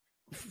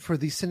 for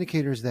these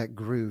syndicators that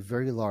grew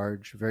very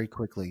large, very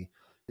quickly,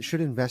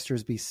 should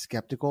investors be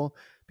skeptical?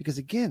 Because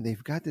again,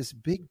 they've got this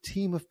big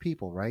team of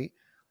people, right?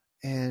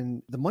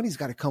 And the money's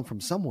got to come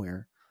from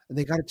somewhere, and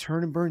they got to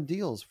turn and burn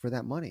deals for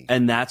that money.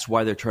 And that's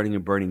why they're turning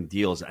and burning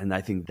deals. And I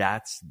think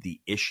that's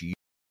the issue.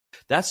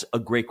 That's a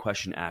great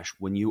question, Ash.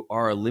 When you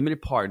are a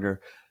limited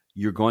partner,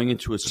 you're going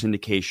into a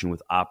syndication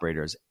with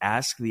operators.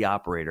 Ask the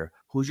operator,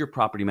 who's your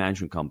property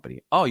management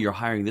company? Oh, you're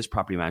hiring this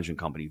property management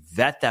company.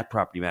 Vet that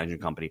property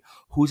management company.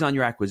 Who's on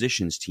your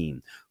acquisitions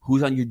team?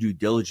 Who's on your due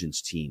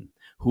diligence team?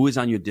 Who is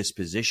on your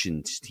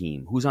dispositions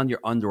team? Who's on your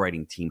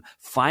underwriting team?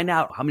 Find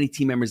out how many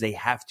team members they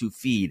have to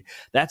feed.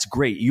 That's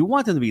great. You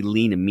want them to be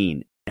lean and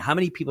mean. How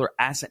many people are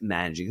asset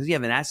managing? Because you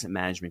have an asset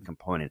management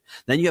component.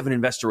 Then you have an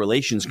investor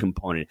relations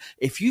component.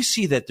 If you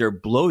see that they're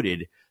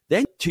bloated,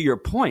 then to your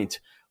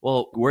point,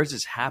 well, where's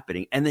this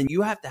happening? And then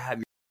you have to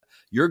have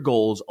your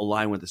goals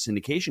align with the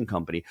syndication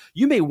company.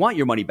 You may want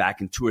your money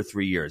back in 2 or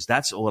 3 years.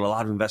 That's what a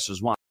lot of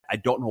investors want. I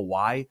don't know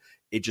why.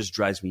 It just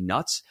drives me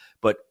nuts,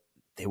 but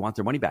they want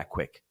their money back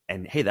quick.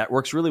 And hey, that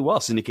works really well.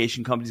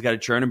 Syndication companies got to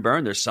churn and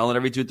burn. They're selling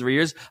every 2 to 3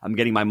 years. I'm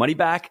getting my money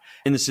back.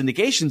 In the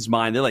syndication's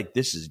mind, they're like,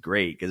 this is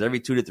great because every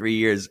 2 to 3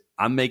 years,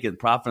 I'm making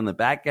profit on the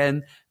back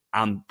end.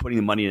 I'm putting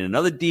the money in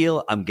another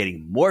deal. I'm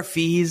getting more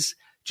fees.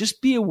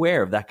 Just be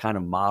aware of that kind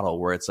of model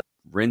where it's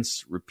like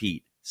rinse,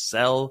 repeat,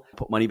 sell,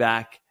 put money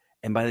back.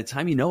 And by the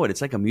time you know it,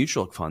 it's like a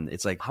mutual fund.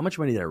 It's like, how much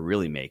money did I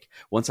really make?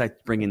 Once I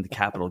bring in the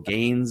capital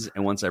gains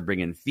and once I bring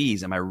in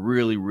fees, am I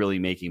really, really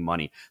making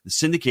money? The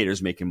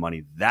syndicator's making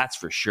money, that's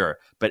for sure.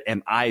 But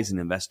am I as an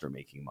investor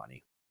making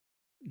money?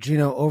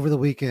 Gino, over the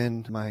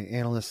weekend, my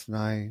analyst and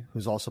I,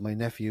 who's also my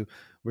nephew,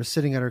 were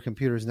sitting at our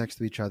computers next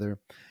to each other.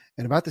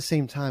 And about the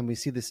same time, we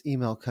see this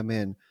email come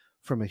in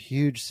from a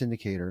huge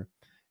syndicator.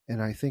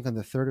 And I think on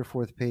the 3rd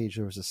or 4th page,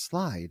 there was a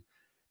slide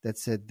that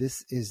said,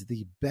 this is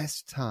the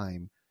best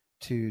time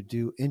to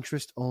do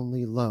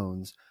interest-only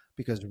loans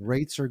because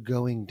rates are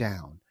going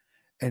down.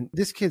 And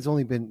this kid's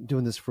only been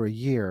doing this for a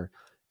year.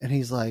 And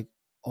he's like,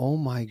 oh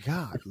my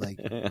God, like,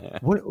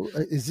 what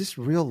is this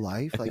real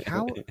life? Like,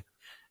 how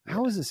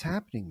is this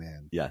happening,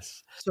 man?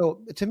 Yes.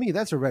 So to me,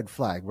 that's a red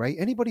flag, right?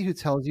 Anybody who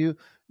tells you,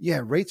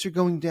 yeah, rates are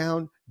going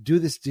down, do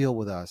this deal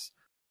with us.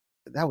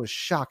 That was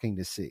shocking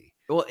to see.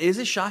 Well, is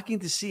it shocking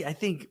to see? I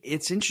think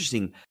it's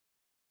interesting.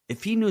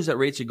 If he knows that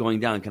rates are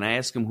going down, can I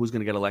ask him who's going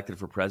to get elected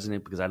for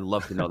president? Because I'd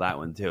love to know that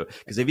one too.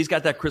 Because if he's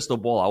got that crystal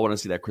ball, I want to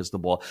see that crystal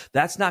ball.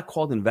 That's not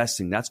called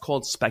investing. That's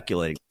called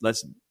speculating.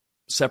 Let's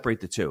separate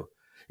the two.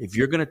 If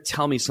you're going to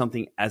tell me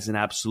something as an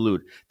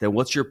absolute, then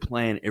what's your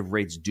plan if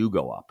rates do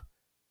go up?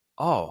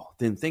 Oh,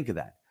 then think of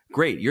that.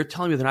 Great. You're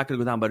telling me they're not going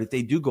to go down, but if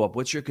they do go up,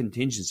 what's your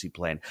contingency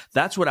plan?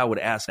 That's what I would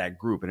ask that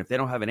group. And if they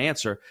don't have an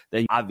answer,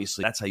 then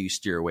obviously that's how you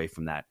steer away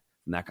from that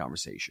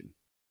conversation.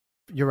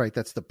 You're right.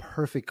 That's the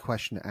perfect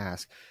question to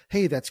ask.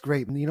 Hey, that's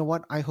great. And you know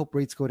what? I hope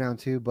rates go down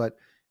too, but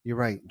you're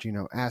right,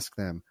 Gino. Ask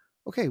them,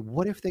 okay,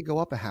 what if they go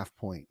up a half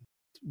point?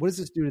 What does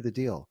this do to the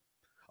deal?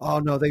 Oh,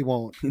 no, they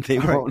won't. They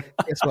won't.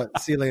 Right. Guess what?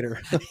 See you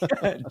later.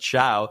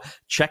 Ciao.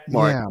 Check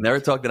mark. Yeah.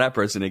 Never talk to that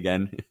person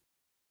again.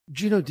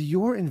 Gino, do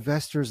your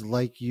investors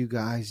like you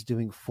guys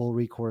doing full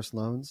recourse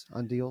loans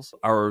on deals?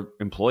 Our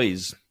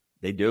employees,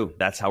 they do.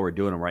 That's how we're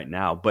doing them right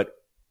now. But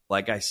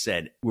like I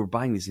said, we're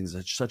buying these things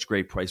at such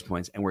great price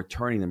points and we're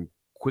turning them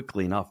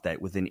quickly enough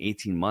that within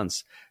 18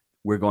 months,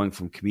 we're going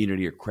from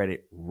community or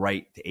credit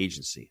right to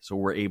agency. So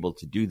we're able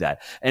to do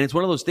that. And it's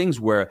one of those things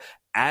where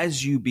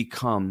as you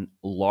become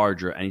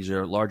larger and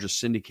you're a larger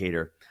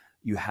syndicator,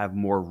 you have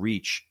more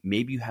reach.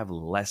 Maybe you have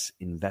less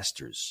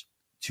investors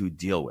to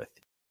deal with.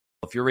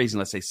 If you're raising,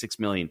 let's say, $6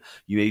 million,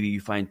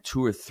 you find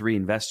 2 or 3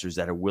 investors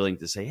that are willing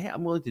to say, hey,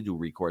 I'm willing to do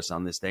recourse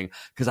on this thing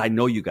because I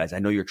know you guys. I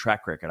know your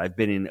track record. I've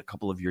been in a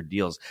couple of your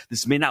deals.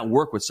 This may not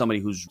work with somebody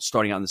who's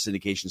starting out in the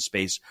syndication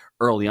space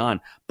early on,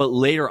 but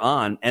later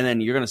on, and then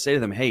you're going to say to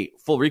them, hey,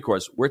 full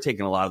recourse, we're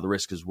taking a lot of the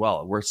risk as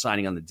well. We're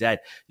signing on the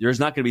debt. There's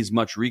not going to be as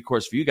much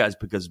recourse for you guys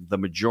because the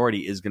majority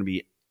is going to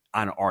be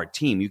on our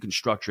team. You can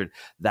structure it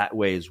that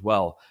way as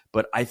well.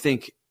 But I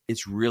think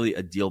it's really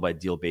a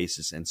deal-by-deal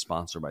basis and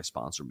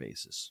sponsor-by-sponsor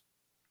basis.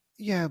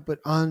 Yeah, but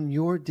on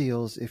your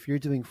deals, if you're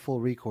doing full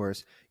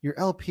recourse, your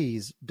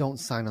LPs don't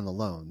sign on the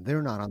loan.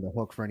 They're not on the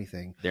hook for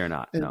anything. They're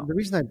not. And no. the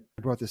reason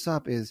I brought this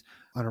up is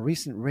on a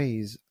recent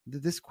raise,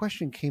 this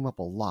question came up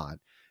a lot.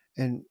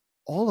 And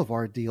all of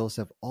our deals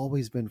have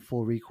always been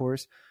full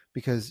recourse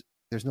because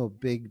there's no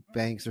big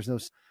banks, there's no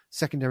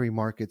secondary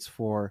markets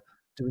for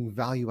doing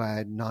value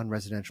add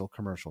non-residential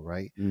commercial,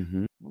 right?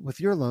 Mm-hmm.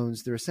 With your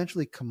loans, they're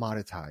essentially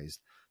commoditized.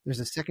 There's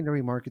a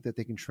secondary market that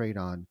they can trade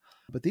on.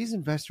 But these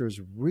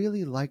investors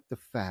really like the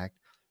fact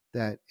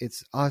that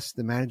it's us,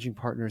 the managing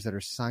partners, that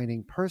are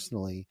signing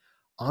personally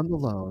on the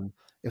loan.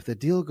 If the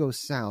deal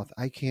goes south,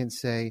 I can't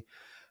say,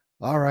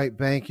 all right,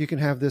 bank, you can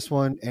have this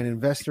one. And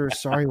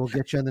investors, sorry, we'll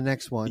get you on the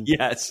next one.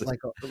 Yes. Like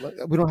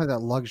we don't have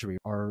that luxury.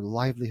 Our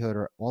livelihood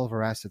or all of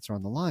our assets are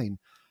on the line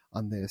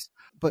on this.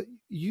 But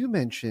you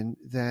mentioned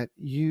that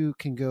you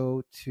can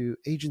go to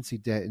agency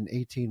debt in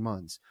 18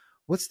 months.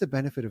 What's the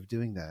benefit of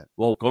doing that?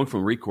 Well, going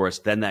from recourse,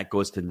 then that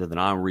goes to the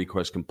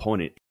non-recourse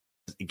component.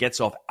 It gets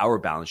off our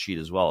balance sheet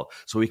as well,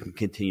 so we can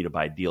continue to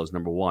buy deals,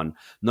 number one.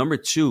 Number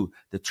two,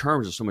 the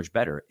terms are so much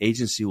better.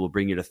 Agency will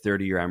bring you to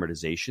 30-year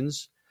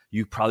amortizations.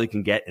 You probably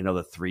can get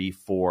another 3,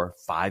 4,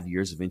 5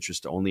 years of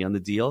interest only on the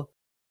deal.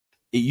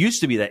 It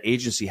used to be that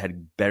agency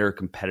had better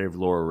competitive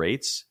lower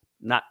rates.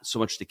 Not so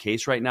much the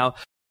case right now.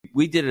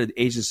 We did an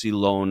agency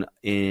loan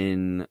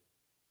in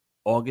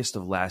August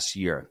of last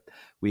year.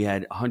 We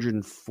had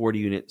 140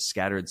 unit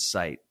scattered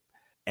site.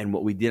 And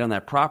what we did on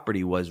that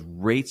property was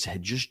rates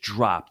had just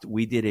dropped.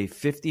 We did a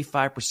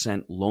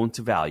 55% loan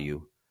to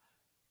value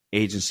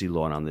agency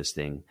loan on this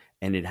thing.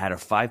 And it had a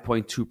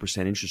 5.2%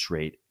 interest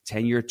rate,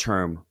 10-year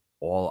term,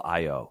 all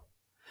IO.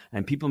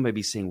 And people may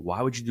be saying,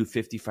 why would you do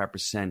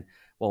 55%?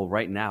 Well,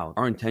 right now,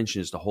 our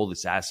intention is to hold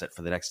this asset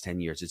for the next 10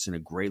 years. It's in a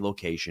great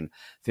location,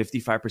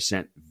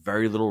 55%,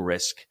 very little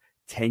risk,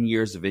 10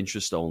 years of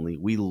interest only.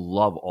 We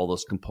love all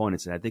those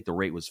components. And I think the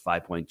rate was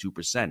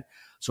 5.2%.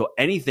 So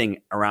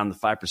anything around the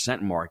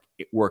 5% mark,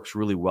 it works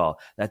really well.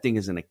 That thing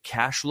is in a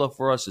cash flow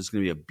for us. It's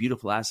going to be a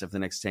beautiful asset for the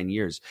next 10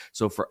 years.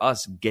 So for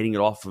us, getting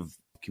it off of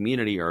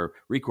community or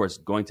recourse,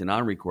 going to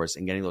non-recourse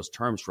and getting those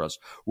terms for us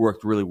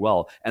worked really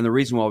well. And the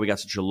reason why we got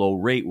such a low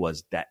rate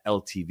was that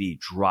LTV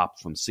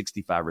dropped from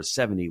 65 or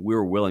 70. We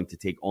were willing to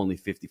take only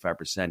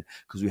 55%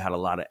 because we had a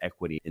lot of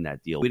equity in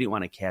that deal. We didn't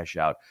want to cash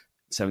out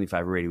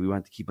 75 or 80. We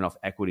wanted to keep enough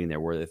equity in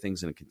there where the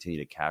thing's going to continue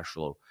to cash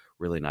flow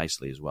really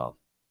nicely as well.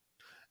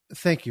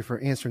 Thank you for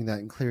answering that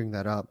and clearing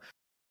that up.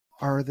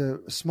 Are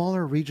the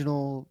smaller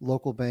regional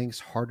local banks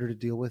harder to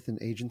deal with than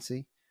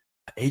agency?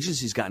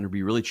 Agency's gotten to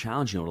be really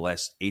challenging over the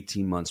last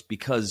 18 months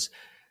because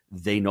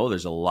they know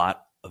there's a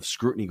lot of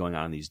scrutiny going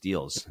on in these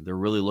deals. They're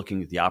really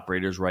looking at the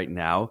operators right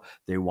now.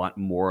 They want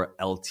more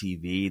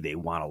LTV. They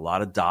want a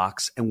lot of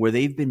docs. And where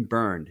they've been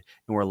burned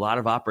and where a lot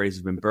of operators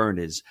have been burned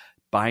is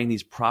buying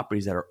these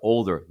properties that are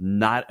older,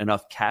 not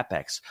enough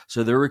CapEx.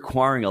 So they're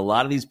requiring a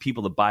lot of these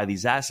people to buy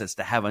these assets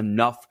to have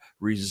enough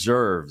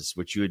reserves,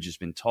 which you had just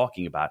been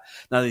talking about.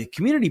 Now, the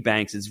community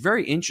banks, it's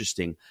very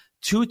interesting.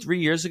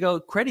 2-3 years ago,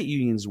 credit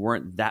unions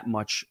weren't that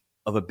much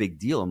of a big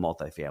deal in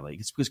multifamily.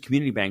 It's because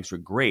community banks were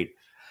great.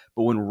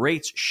 But when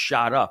rates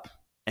shot up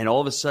and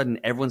all of a sudden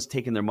everyone's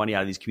taking their money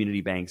out of these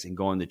community banks and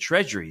going to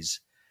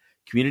treasuries,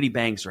 community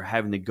banks are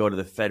having to go to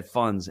the Fed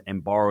funds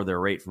and borrow their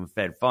rate from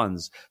Fed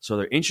funds. So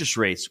their interest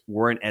rates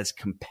weren't as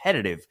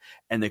competitive.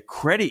 And the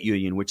credit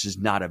union, which is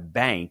not a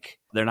bank,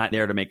 they're not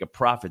there to make a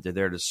profit. They're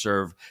there to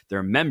serve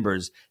their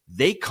members.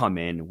 They come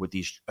in with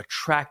these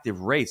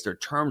attractive rates. Their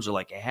terms are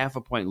like a half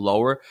a point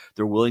lower.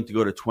 They're willing to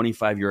go to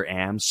 25-year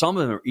AMs. Some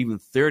of them are even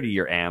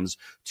 30-year AMs,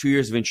 2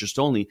 years of interest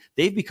only.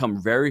 They've become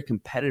very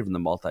competitive in the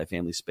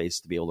multifamily space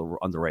to be able to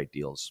underwrite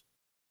deals.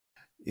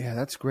 Yeah,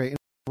 that's great.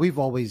 We've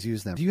always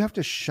used them. Do you have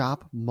to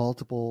shop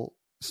multiple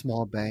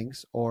small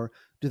banks, or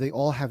do they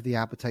all have the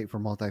appetite for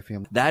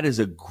multifamily? That is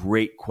a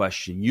great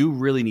question. You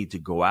really need to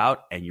go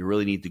out and you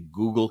really need to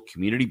Google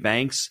community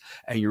banks,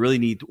 and you really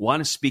need to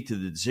want to speak to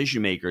the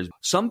decision makers.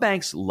 Some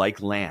banks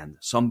like land.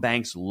 Some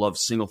banks love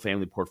single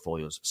family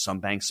portfolios.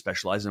 Some banks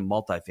specialize in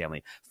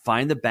multifamily.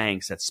 Find the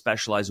banks that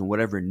specialize in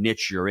whatever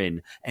niche you're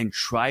in and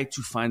try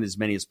to find as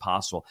many as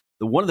possible.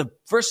 One of the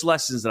first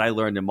lessons that I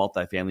learned in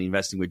multifamily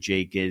investing with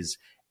Jake is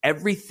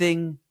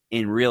everything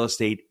in real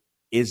estate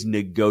is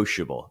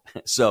negotiable.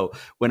 So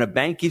when a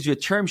bank gives you a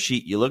term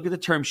sheet, you look at the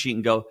term sheet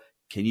and go,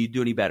 can you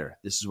do any better?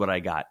 This is what I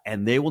got.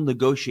 And they will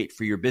negotiate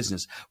for your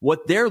business.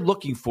 What they're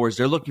looking for is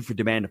they're looking for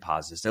demand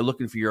deposits. They're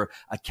looking for your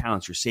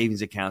accounts, your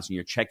savings accounts, and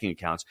your checking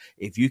accounts.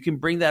 If you can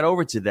bring that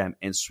over to them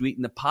and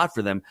sweeten the pot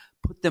for them,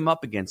 put them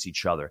up against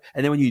each other.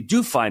 And then when you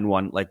do find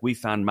one, like we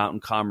found Mountain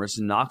Commerce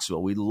in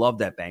Knoxville, we love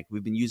that bank.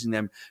 We've been using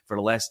them for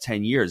the last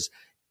 10 years.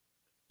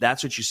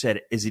 That's what you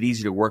said. Is it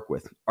easy to work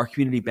with? Our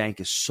community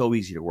bank is so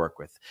easy to work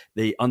with.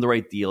 They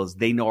underwrite deals.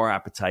 They know our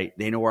appetite.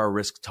 They know our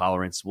risk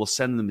tolerance. We'll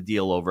send them a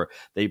deal over.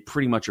 They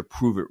pretty much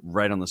approve it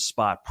right on the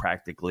spot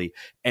practically.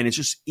 And it's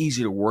just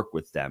easy to work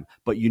with them.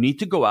 But you need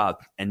to go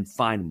out and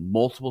find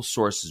multiple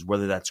sources,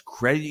 whether that's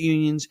credit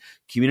unions,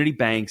 community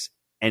banks,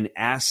 and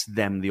ask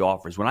them the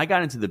offers. When I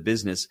got into the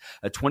business,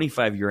 a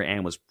 25-year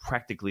AM was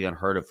practically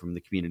unheard of from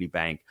the community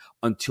bank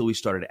until we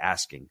started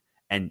asking.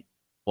 And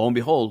lo and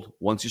behold,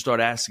 once you start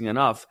asking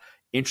enough,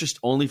 interest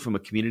only from a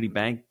community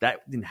bank, that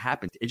didn't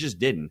happen. It just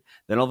didn't.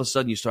 Then all of a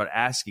sudden you start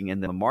asking,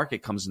 and then the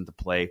market comes into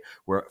play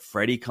where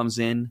Freddie comes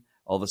in.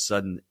 All of a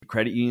sudden,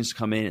 credit unions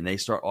come in and they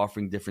start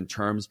offering different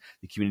terms.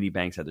 The community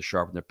banks had to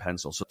sharpen their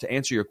pencil. So to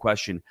answer your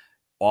question,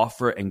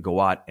 offer and go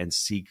out and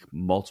seek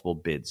multiple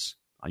bids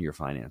on your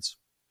finance.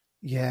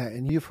 Yeah,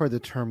 and you've heard the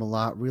term a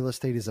lot. Real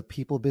estate is a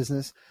people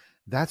business.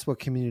 That's what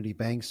community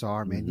banks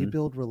are, man. You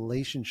build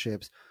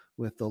relationships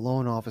with the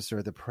loan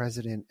officer, the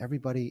president,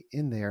 everybody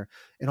in there,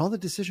 and all the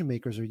decision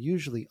makers are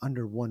usually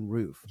under one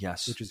roof.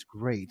 Yes. Which is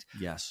great.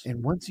 Yes.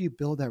 And once you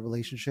build that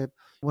relationship,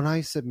 when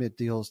I submit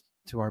deals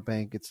to our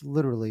bank, it's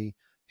literally,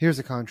 here's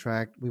a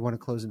contract. We want to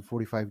close in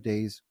 45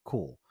 days.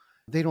 Cool.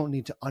 They don't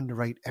need to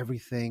underwrite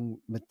everything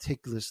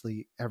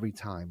meticulously every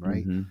time,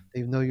 right?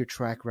 They know your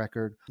track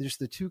record. There's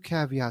the two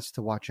caveats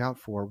to watch out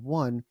for.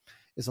 One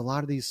is a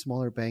lot of these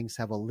smaller banks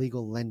have a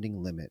legal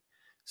lending limit.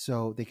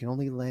 So they can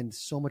only lend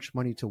so much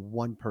money to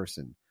one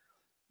person.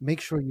 Make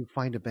sure you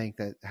find a bank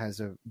that has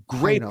a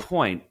great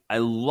point. I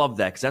love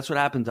that because that's what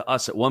happened to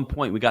us. At one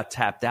point, we got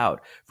tapped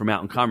out from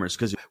Mountain Commerce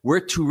because we're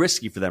too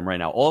risky for them right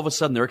now. All of a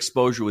sudden, their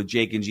exposure with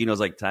Jake and Gino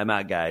is like, time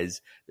out,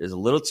 guys. There's a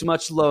little too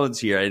much loans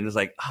here. And it's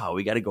like, oh,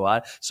 we got to go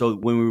out. So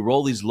when we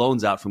roll these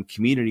loans out from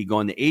community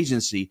going to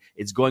agency,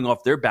 it's going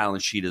off their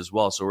balance sheet as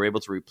well. So we're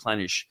able to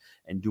replenish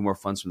and do more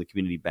funds from the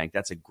community bank.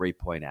 That's a great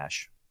point,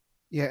 Ash.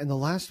 Yeah, and the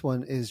last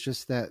one is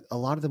just that a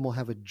lot of them will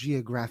have a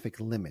geographic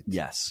limit.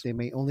 Yes. They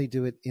may only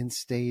do it in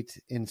state,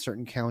 in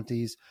certain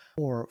counties,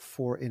 or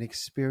for an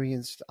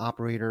experienced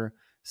operator,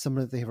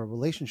 someone that they have a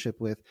relationship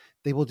with,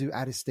 they will do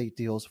out-of-state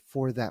deals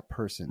for that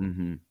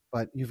person.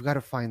 But you've got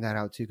to find that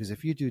out too, because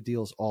if you do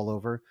deals all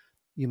over,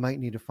 you might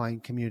need to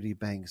find community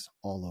banks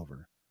all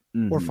over,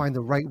 or find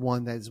the right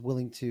one that is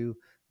willing to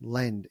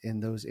lend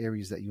in those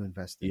areas that you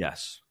invest in.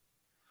 Yes.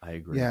 I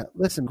agree. Yeah.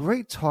 Listen,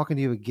 great talking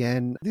to you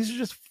again. These are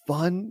just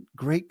fun,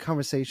 great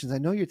conversations. I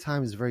know your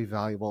time is very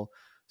valuable.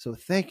 So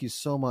thank you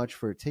so much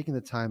for taking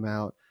the time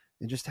out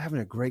and just having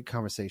a great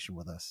conversation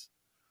with us.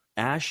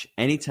 Ash,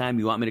 anytime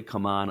you want me to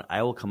come on,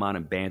 I will come on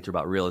and banter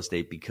about real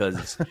estate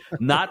because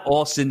not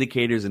all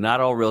syndicators and not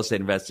all real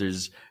estate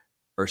investors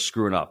are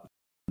screwing up.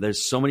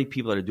 There's so many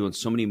people that are doing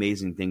so many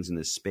amazing things in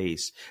this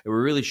space. And we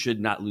really should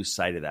not lose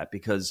sight of that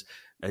because,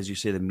 as you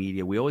say, the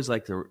media, we always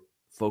like to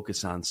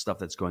focus on stuff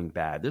that's going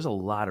bad. There's a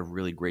lot of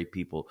really great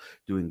people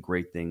doing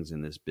great things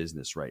in this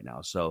business right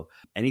now. So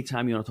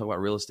anytime you want to talk about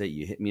real estate,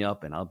 you hit me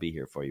up and I'll be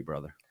here for you,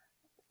 brother.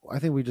 I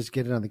think we just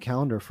get it on the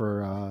calendar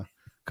for a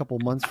couple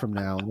months from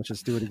now. Let's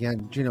just do it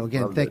again. Gino,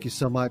 again, thank you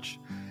so much.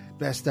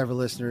 Best ever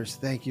listeners,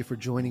 thank you for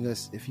joining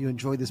us. If you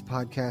enjoyed this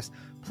podcast,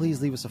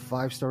 please leave us a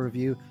 5-star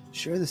review.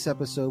 Share this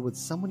episode with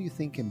someone you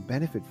think can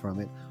benefit from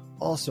it.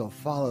 Also,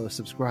 follow,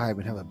 subscribe,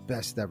 and have a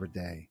best ever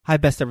day. Hi,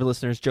 best ever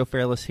listeners. Joe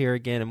Fairless here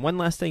again. And one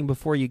last thing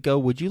before you go,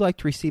 would you like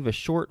to receive a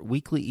short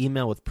weekly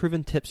email with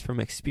proven tips from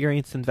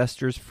experienced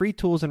investors, free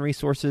tools and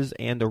resources,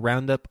 and a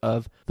roundup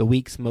of the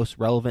week's most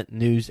relevant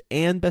news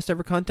and best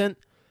ever content?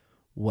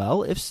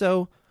 Well, if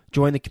so,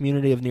 join the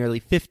community of nearly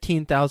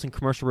 15,000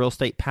 commercial real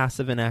estate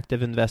passive and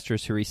active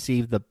investors who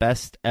receive the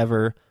best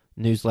ever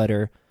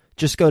newsletter.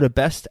 Just go to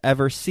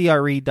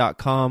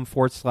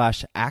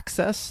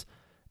bestevercre.com/access.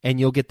 And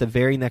you'll get the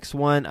very next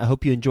one. I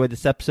hope you enjoyed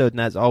this episode.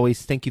 And as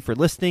always, thank you for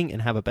listening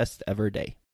and have a best ever day.